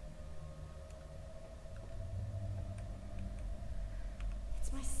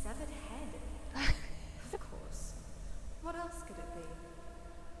 It's my severed head. Of course. What else could it be?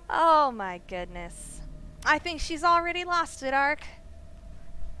 Oh my goodness. I think she's already lost it, Ark.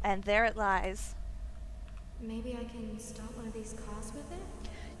 And there it lies. Maybe I can start one of these cars with it?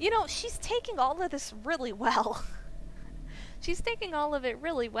 You know, she's taking all of this really well. She's taking all of it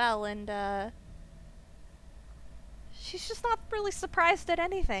really well, and she's just not really surprised at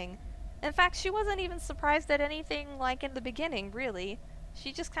anything. In fact, she wasn't even surprised at anything like in the beginning, really.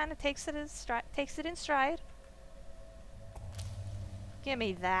 She just kind of takes it in stride. Give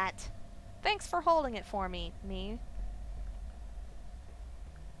me that. Thanks for holding it for me, me.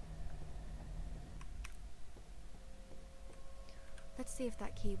 Let's see if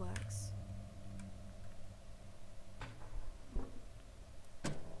that key works.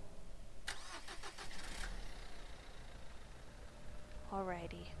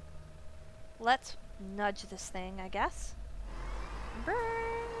 Alrighty. Let's nudge this thing, I guess.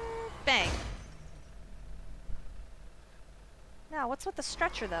 Bang! Now, what's with the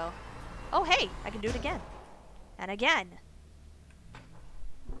stretcher, though? Oh, hey! I can do it again. And again!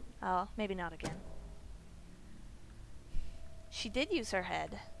 Oh, maybe not again. She did use her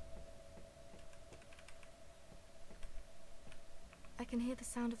head. I can hear the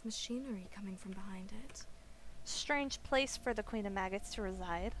sound of machinery coming from behind it. Strange place for the Queen of Maggots to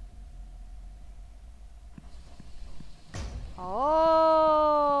reside. Oh!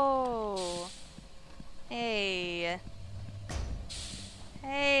 Hey.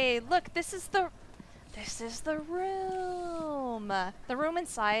 Hey, look, this is the room. The room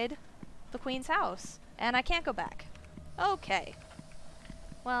inside the Queen's house. And I can't go back. Okay.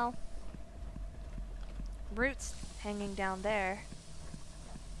 Well, roots hanging down there.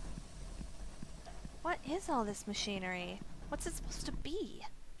 What is all this machinery? What's it supposed to be?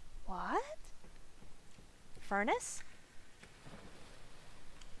 What? Furnace?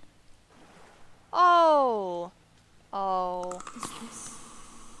 Oh! Oh. Is this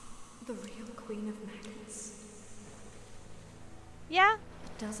the real Queen of Maggots? Yeah?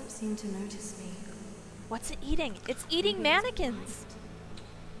 It doesn't seem to notice me. What's it eating? It's eating mannequins!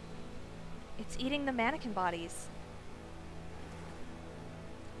 It's eating the mannequin bodies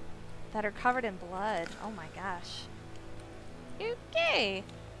that are covered in blood. Oh my gosh. Okay.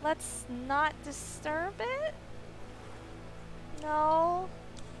 Let's not disturb it. No.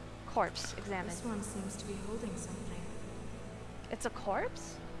 Corpse. Examine. This one seems to be holding something. It's a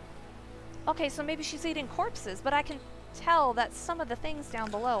corpse? Okay, so maybe she's eating corpses, but I can tell that some of the things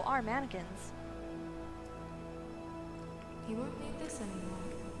down below are mannequins. You won't need this anymore.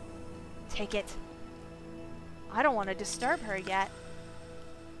 Take it. I don't want to disturb her yet.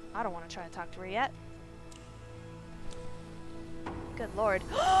 I don't want to try to talk to her yet. Good lord.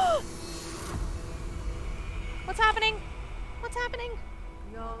 What's happening? What's happening?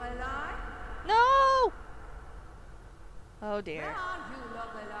 Lorelai? No! Oh dear. Where are you,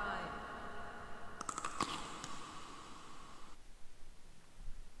 Lorelai?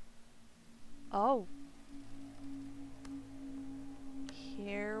 Oh.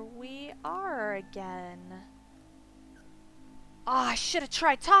 Here we are again. Oh, I should have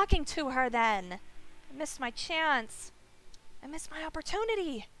tried talking to her then. I missed my chance. I missed my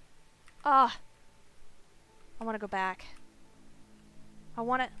opportunity. Ah. I want to go back. I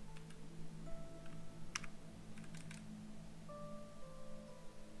want to...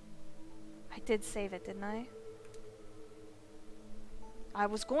 I did save it, didn't I? I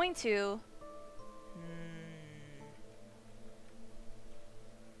was going to.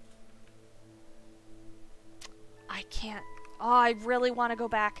 I can't. Oh, I really want to go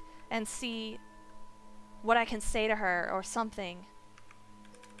back and see what I can say to her or something.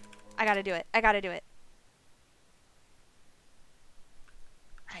 I gotta do it. I gotta do it.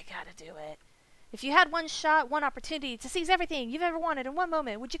 I gotta do it. If you had one shot, one opportunity to seize everything you've ever wanted in one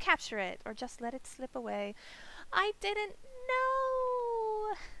moment, would you capture it or just let it slip away? I didn't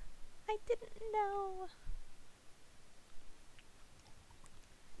know. I didn't know.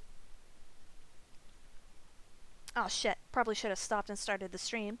 Oh shit, probably should have stopped and started the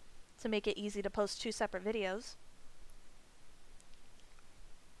stream to make it easy to post 2 separate videos.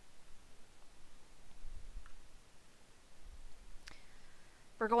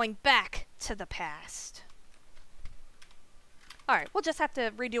 We're going back to the past. Alright, we'll just have to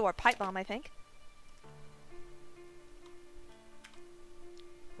redo our pipe bomb, I think.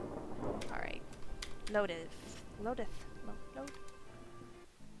 Alright. Loaded. Loadeth. Load.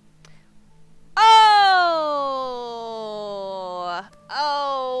 Oh!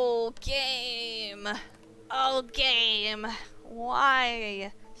 Oh, game. Oh, game.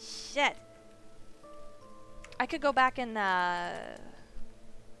 Why? Shit. I could go back and,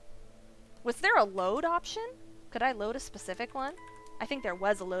 was there a load option? Could I load a specific one? I think there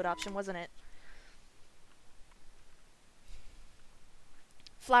was a load option, wasn't it?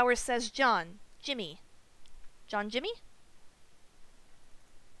 Flowers says John. Jimmy. John Jimmy?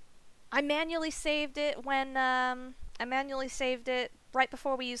 I manually saved it when, I manually saved it right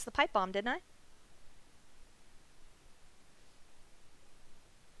before we used the pipe bomb, didn't I?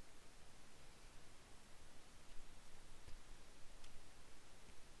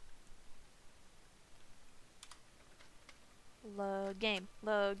 Load game,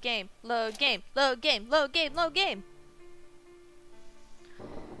 load game, load game, load game, load game, load game.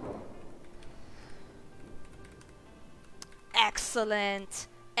 Excellent.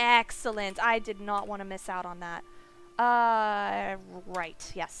 Excellent. I did not want to miss out on that.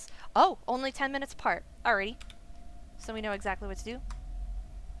 Right. Yes. Oh, only 10 minutes apart. Alrighty. So we know exactly what to do.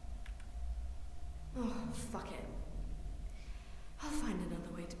 Oh, fuck it. I'll find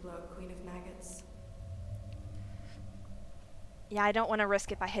another way to blow up Queen of Maggots. Yeah, I don't want to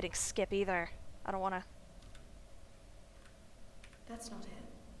risk it by hitting skip either. I don't want to... That's not it.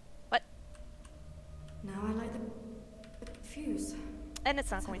 What? Now I light the fuse. And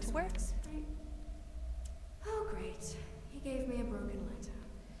it's not That's how going to this work. works, right? Oh, great. He gave me a broken lighter.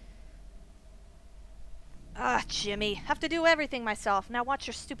 Ah, Jimmy. Have to do everything myself. Now watch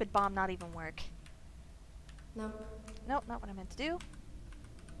your stupid bomb not even work. Nope. Nope, not what I meant to do.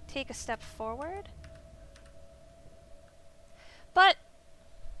 Take a step forward. But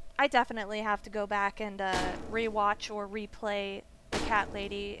I definitely have to go back and rewatch or replay The Cat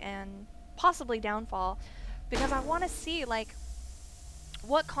Lady and possibly Downfall because I want to see, like,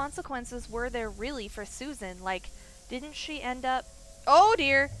 what consequences were there really for Susan? Like, didn't she end up... Oh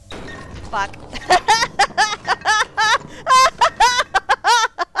dear! Fuck.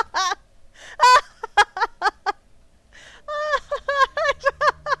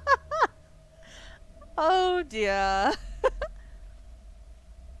 Oh dear.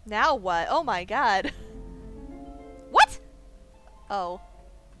 Now what? Oh my god. What? Oh.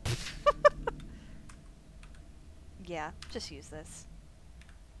 Yeah, just use this.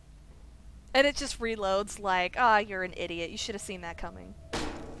 And it just reloads like, ah, you're an idiot. You should have seen that coming.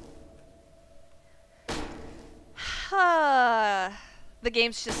 The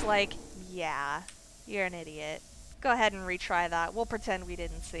game's just like, yeah, you're an idiot. Go ahead and retry that. We'll pretend we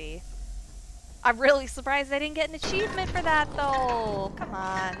didn't see. I'm really surprised I didn't get an achievement for that, though. Come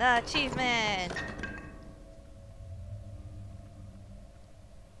on, achievement.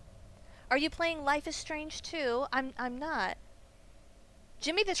 Are you playing Life is Strange 2? I'm not.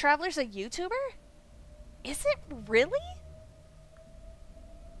 Jimmy the Traveler's a YouTuber? Is it really?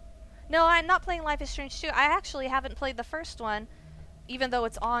 No, I'm not playing Life is Strange 2. I actually haven't played the first one, even though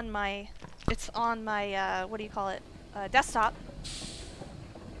it's on my what do you call it? Desktop.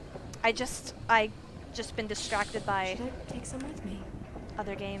 I just been distracted by Should I take some with me?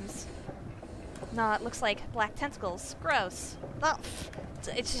 other games. No, it looks like black tentacles. Gross. Oh,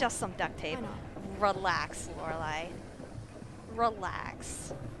 it's just some duct tape. Why not? Relax, Lorelai.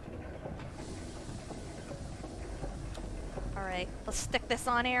 Relax. Alright, let's stick this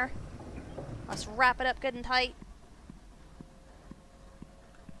on here. Let's wrap it up good and tight.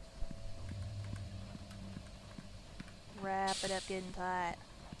 Wrap it up good and tight.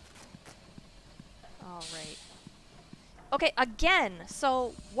 Alright. Okay, again.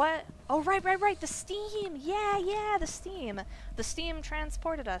 So, what? Oh, right. The steam. Yeah, the steam. The steam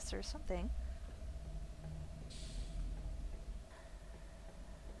transported us or something.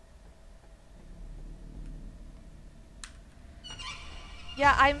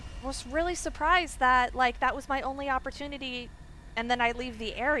 Yeah, I was really surprised that, like, that was my only opportunity, and then I leave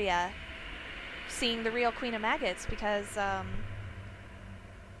the area seeing the real Queen of Maggots, because,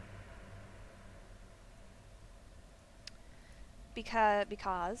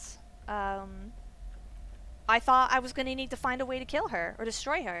 I thought I was going to need to find a way to kill her, or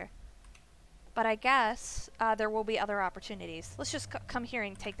destroy her. But I guess, there will be other opportunities. Let's just come here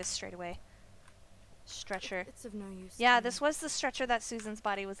and take this straight away. Stretcher. It's of no use. Yeah, to me. this was the stretcher that Susan's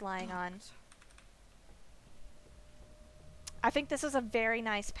body was lying on. I think this is a very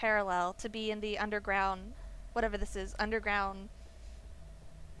nice parallel to be in the underground, whatever this is, underground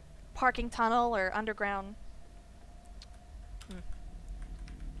parking tunnel or underground.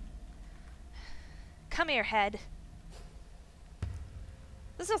 Come here, head.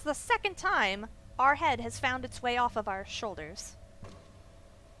 This is the second time our head has found its way off of our shoulders.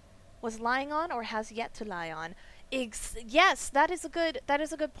 Was lying on or has yet to lie on. Yes, that is a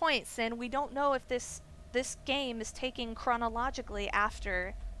good point, Sin. We don't know if this game is taking chronologically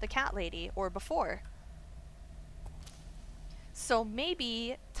after the cat lady or before. So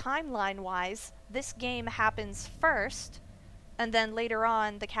maybe timeline-wise, this game happens first, and then later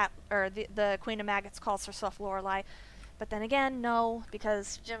on the cat or the Queen of Maggots calls herself Lorelai. But then again, no,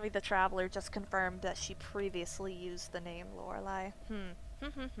 because Jimmy the Traveler just confirmed that she previously used the name Lorelai.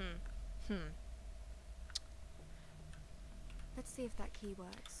 Let's see if that key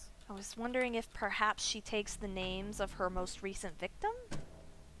works. I was wondering if perhaps she takes the names of her most recent victim?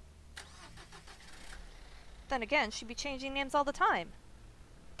 Then again, she'd be changing names all the time.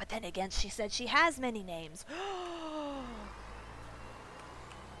 But then again, she said she has many names.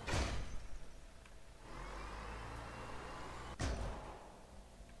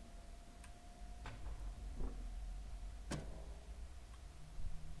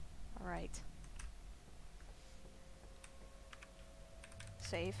 Alright.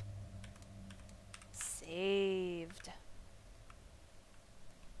 Save. Saved.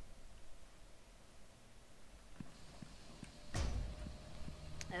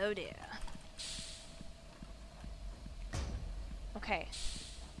 Oh dear. Okay.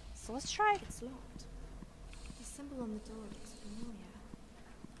 So let's try. It's locked. The symbol on the door looks familiar.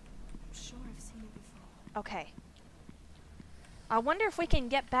 I'm sure I've seen it before. Okay. I wonder if we can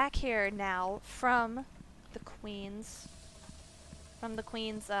get back here now from the Queen's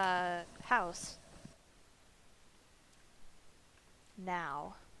house.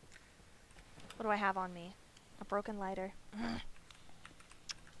 Now. What do I have on me? A broken lighter.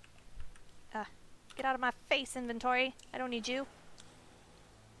 Get out of my face, inventory. I don't need you.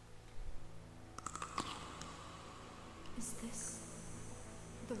 Is this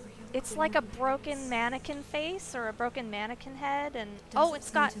the real It's Queen like a of broken Maggots? mannequin face or a broken mannequin head, and Doesn't it's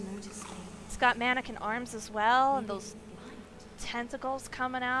seem got to notice me. it's got mannequin arms as well, and Maybe those it's blind. tentacles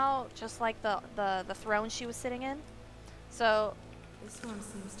coming out, just like the throne she was sitting in. So This one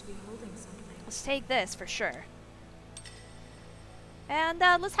seems to be holding something. let's take this for sure. And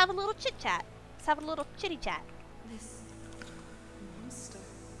let's have a little chit chat. Let's have a little chitty chat. This monster.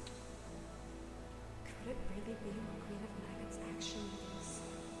 Could it really be what Queen of Maggots actually is?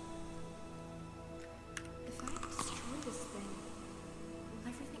 If I destroy this thing, will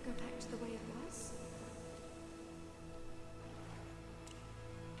everything go back to the way it was?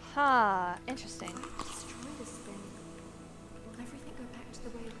 Huh, interesting. If I destroy this thing, will everything go back to the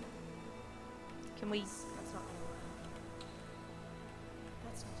way it was? Can we? That's not it.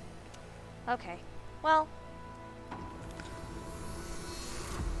 That's not it. Okay. Well,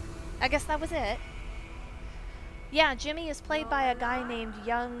 I guess that was it. Yeah, Jimmy is played by a guy named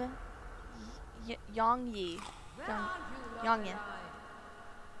Yang Yi. Yang.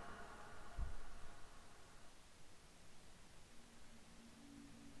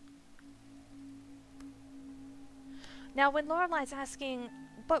 Now, when Lorelai's asking,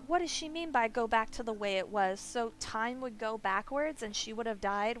 but what does she mean by go back to the way it was? So time would go backwards and she would have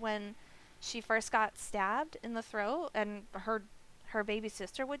died when she first got stabbed in the throat and her baby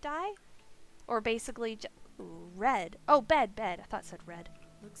sister would die? Or basically ooh, red. Oh, bed. I thought it said red.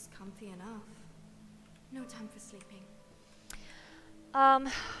 Looks comfy enough. No time for sleeping.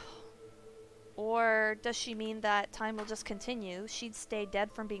 Or does she mean that time will just continue? She'd stay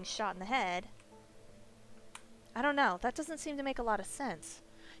dead from being shot in the head. I don't know. That doesn't seem to make a lot of sense.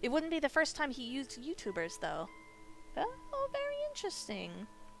 It wouldn't be the first time he used YouTubers, though. Oh, very interesting.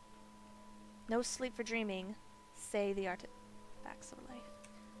 No sleep for dreaming, say the artifacts of life.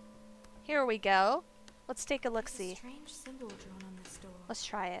 Here we go. Let's take a look-see. There's a strange symbol drawn on this door. Let's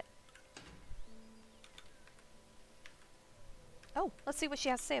try it. Oh, let's see what she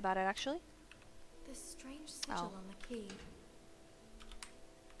has to say about it, actually. This strange sigil on the key.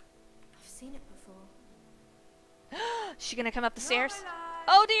 I've seen it before. She gonna come up the stairs? Lorelai!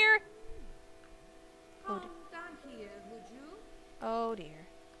 Oh dear! Come down here, would you? Oh dear.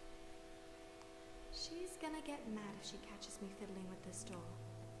 She's gonna get mad if she catches me fiddling with this door.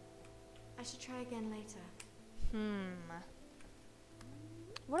 I should try again later.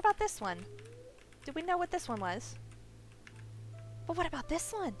 What about this one? Did we know what this one was? But what about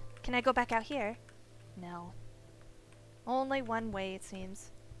this one? Can I go back out here? No. Only one way, it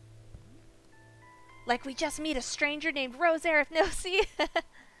seems. Like we just meet a stranger named RoseErifnosi.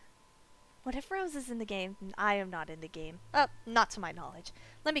 What if Rose is in the game? I am not in the game. Oh, not to my knowledge.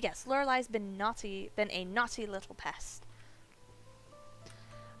 Let me guess. Lorelai's been a naughty little pest.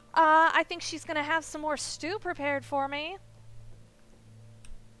 I think she's gonna have some more stew prepared for me.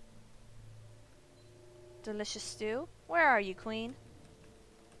 Delicious stew. Where are you, Queen?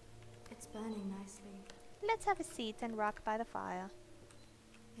 It's burning nicely. Let's have a seat and rock by the fire.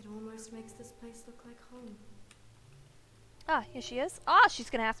 It almost makes this place look like home. Ah, here she is. Ah, she's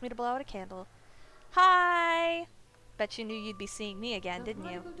gonna ask me to blow out a candle. Hi! Bet you knew you'd be seeing me again, didn't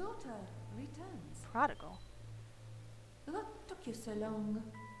you? The prodigal daughter returns. Prodigal? What took you so long?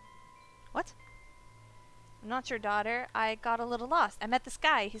 What? I'm not your daughter. I got a little lost. I met this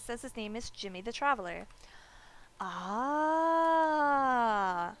guy. He says his name is Jimmy the Traveler. Ah.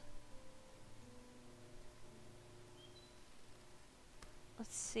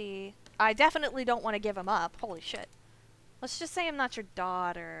 Let's see. I definitely don't want to give him up. Holy shit. Let's just say I'm not your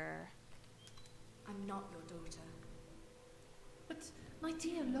daughter. I'm not your daughter. But, my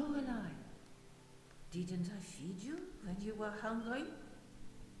dear Lorelai, didn't I feed you when you were hungry?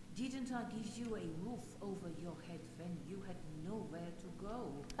 Didn't I give you a roof over your head when you had nowhere to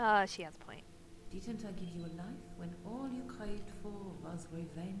go? She has a point. Didn't I give you a life when all you craved for was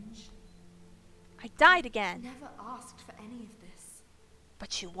revenge? I died I again. never asked for any of this.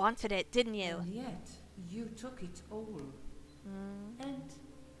 But you wanted it, didn't you? And yet, you took it all. And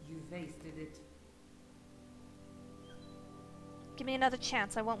you wasted it. Give me another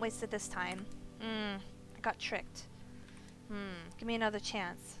chance. I won't waste it this time. I got tricked. Give me another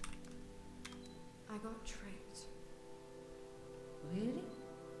chance. I got tricked. Really?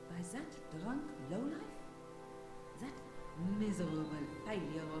 By that drunk lowlife? That miserable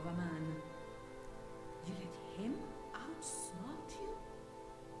failure of a man? You let him outsmart you?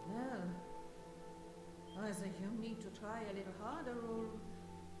 Well, either you need to try a little harder or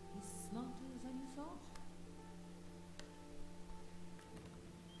he's smarter than you thought.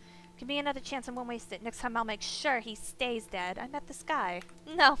 Give me another chance. I won't waste it. Next time I'll make sure he stays dead. I met this guy.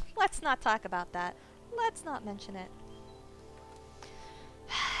 No, let's not talk about that. Let's not mention it.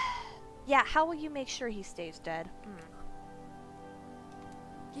 Yeah, how will you make sure he stays dead?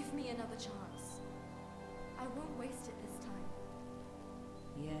 Give me another chance. I won't waste it this time.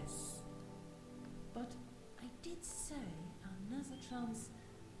 Yes. But I did say another chance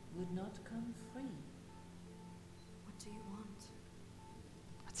would not come free. What do you want?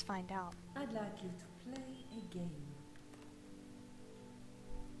 Let's find out. I'd like you to play a game.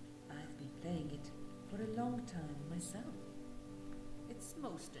 I've been playing it for a long time myself. It's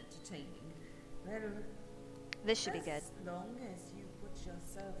most entertaining. Well, This should be good. as long as you put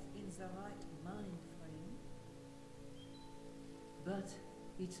yourself in the right mind frame. But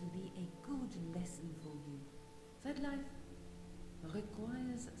it'll be a good lesson for you. That life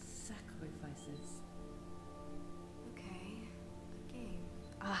requires sacrifices. Okay, a game.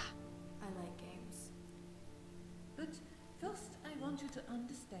 Ah, I like games. But first I want you to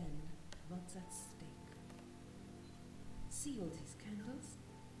understand what's at stake. See all these candles?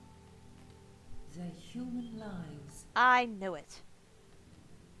 They're human lives. I knew it.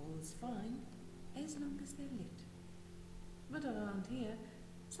 All's fine, as long as they're lit. But around here,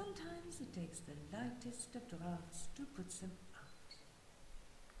 sometimes it takes the lightest of drafts to put them out.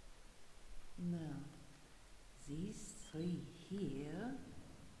 Now, these three here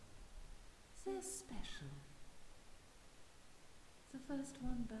they're special. The first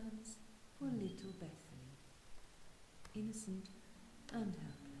one burns for little Bethany, innocent and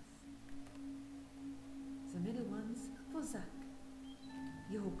helpless. The middle one's for Zack,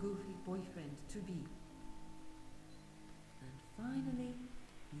 your goofy boyfriend-to-be. And finally,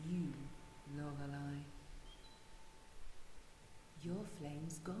 you, Lorelai. Your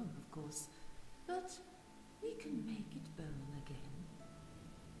flame's gone, of course, but we can make it burn again.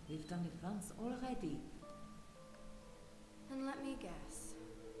 We've done it once already. And let me guess,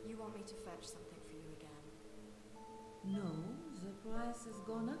 you want me to fetch something for you again? No, the price has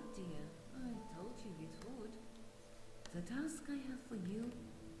gone up, dear. I told you it would. The task I have for you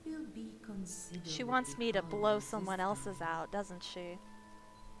will be considered. She wants me to blow someone else's out, doesn't she?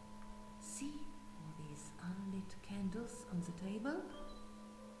 See all these unlit candles on the table?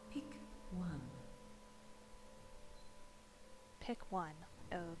 Pick one. Pick one.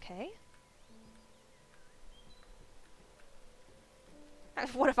 Okay.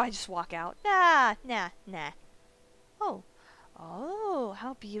 What if I just walk out? Nah. Oh. Oh,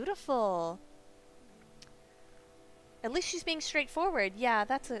 how beautiful. At least she's being straightforward. Yeah,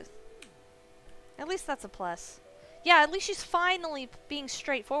 at least that's a plus. Yeah, at least she's finally being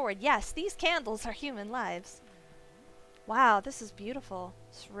straightforward. Yes, these candles are human lives. Wow, this is beautiful.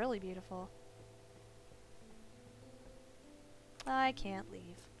 It's really beautiful. I can't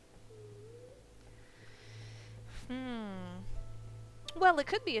leave. Well, it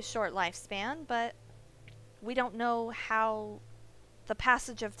could be a short lifespan, but we don't know how the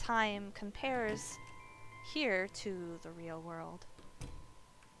passage of time compares here to the real world.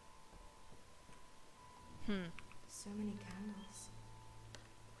 So many candles.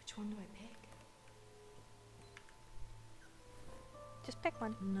 Which one do I pick? Just pick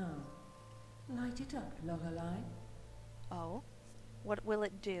one. No. Light it up, Lorelai. Oh? What will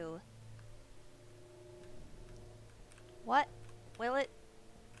it do? What will it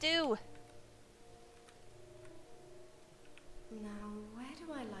do? Now, where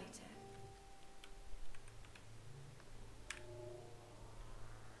do I light it?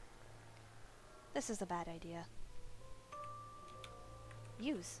 This is a bad idea.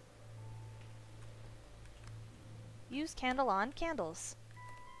 Use candle on candles.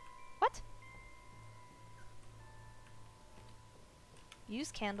 What?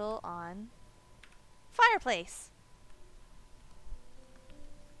 Use candle on fireplace.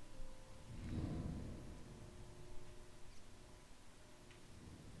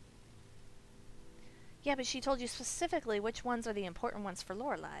 Yeah, but she told you specifically which ones are the important ones for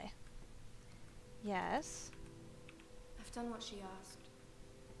Lorelai. Yes. I've done what she asked.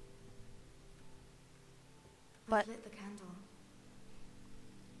 But I've lit the candle.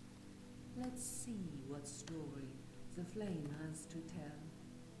 Let's see what story the flame has to tell.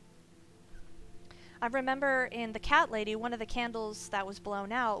 I remember in The Cat Lady, one of the candles that was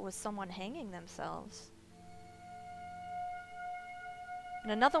blown out was someone hanging themselves.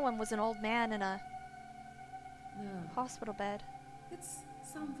 And another one was an old man in a No, hospital bed. it's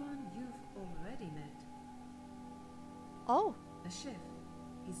someone you've already met. Oh, A chef.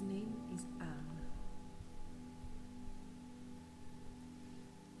 His name is Al.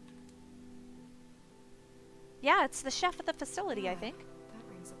 yeah, it's the chef at the facility, I think. That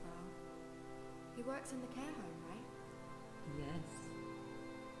rings a bell. He works in the care home, right? Yes.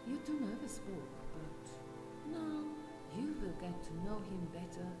 You're too nervous for, but now you will get to know him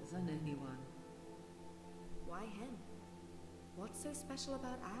better than anyone. Why him? What's so special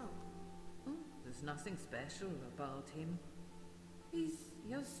about Al? Oh, there's nothing special about him. He's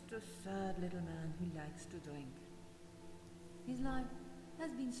just a sad little man who likes to drink. His life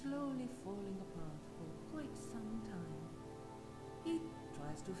has been slowly falling apart for quite some time. He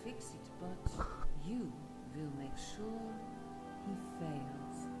tries to fix it, but you will make sure he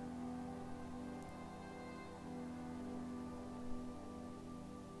fails.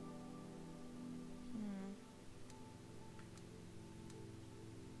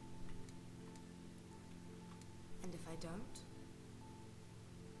 And if I don't?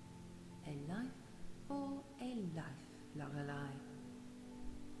 A life for a life, Lorelai.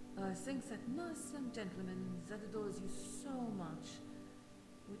 I think that nice young gentleman that adores you so much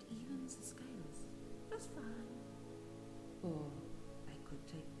would even the scales just fine. Or I could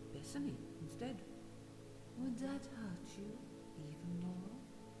take Bethany instead. Would that hurt you even more?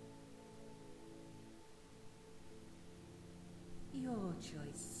 Your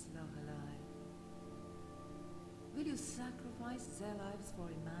choice, Lorelai. Will you sacrifice their lives for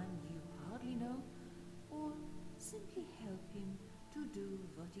a man you hardly know, or simply help him to do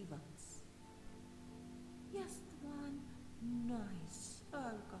what he wants? Just one nice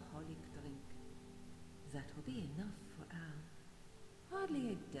alcoholic drink that will be enough for Al.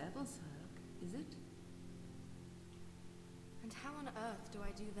 Hardly a devil's hug, is it? And how on earth do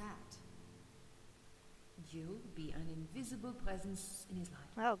I do that? You'll be an invisible presence in his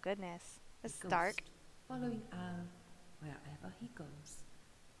life. Oh, goodness. This is A dark. ghost following Al wherever he goes.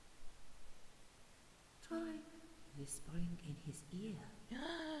 Try whispering in his ear.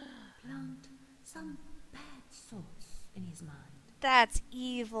 Plant some bad thoughts in his mind. That's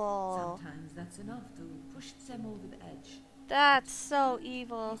evil. Sometimes that's enough to push them over the edge. That's so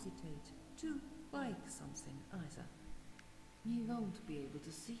evil. Hesitate to break something either. He won't be able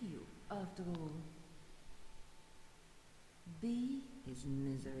to see you after all. Be his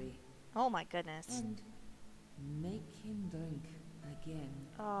misery Oh my goodness. and make him drink again.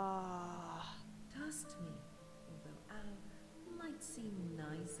 Oh. Trust me, although Al might seem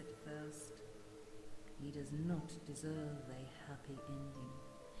nice at first, he does not deserve a happy ending.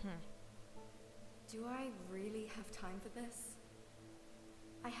 Do I really have time for this?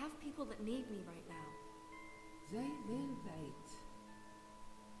 I have people that need me right now. They will wait.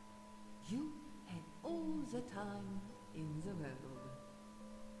 You have all the time in the world.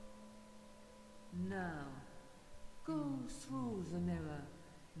 Now, go through the mirror,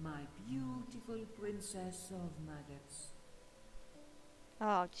 my beautiful princess of maggots.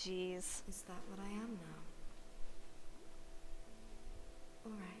 Oh, jeez. Is that what I am now?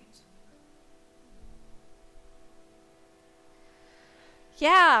 Alright.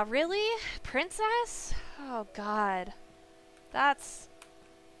 Yeah, really? Princess? Oh, God. That's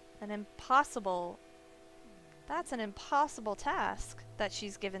an impossible task that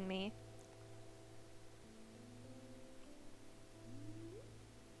she's given me.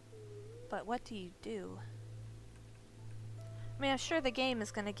 But what do you do? I mean, I'm sure the game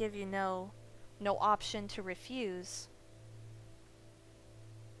is going to give you no option to refuse.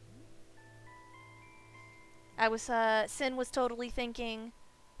 Sin was totally thinking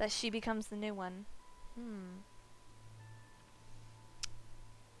that she becomes the new one.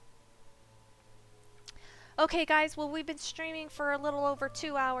 Okay, guys, well, we've been streaming for a little over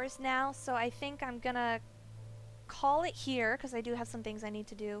 2 hours now, so I think I'm gonna call it here, because I do have some things I need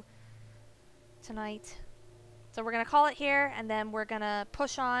to do tonight. So we're gonna call it here, and then we're gonna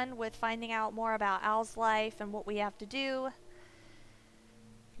push on with finding out more about Al's life and what we have to do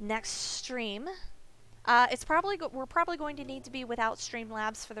next stream. We're probably going to need to be without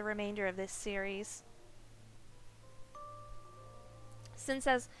Streamlabs for the remainder of this series. Sin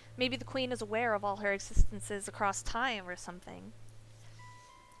says maybe the Queen is aware of all her existences across time or something.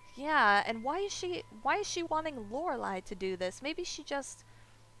 Yeah, and why is she wanting Lorelai to do this? Maybe she just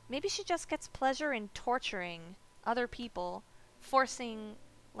gets pleasure in torturing other people, forcing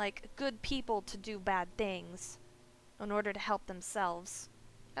like good people to do bad things in order to help themselves.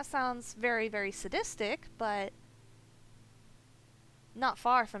 That sounds very, very sadistic, but not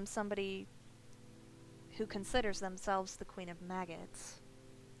far from somebody who considers themselves the Queen of Maggots.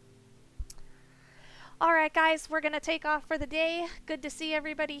 Alright guys, we're gonna take off for the day. Good to see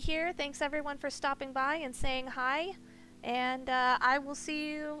everybody here. Thanks everyone for stopping by and saying hi. And I will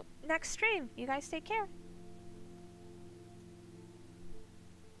see you next stream. You guys take care.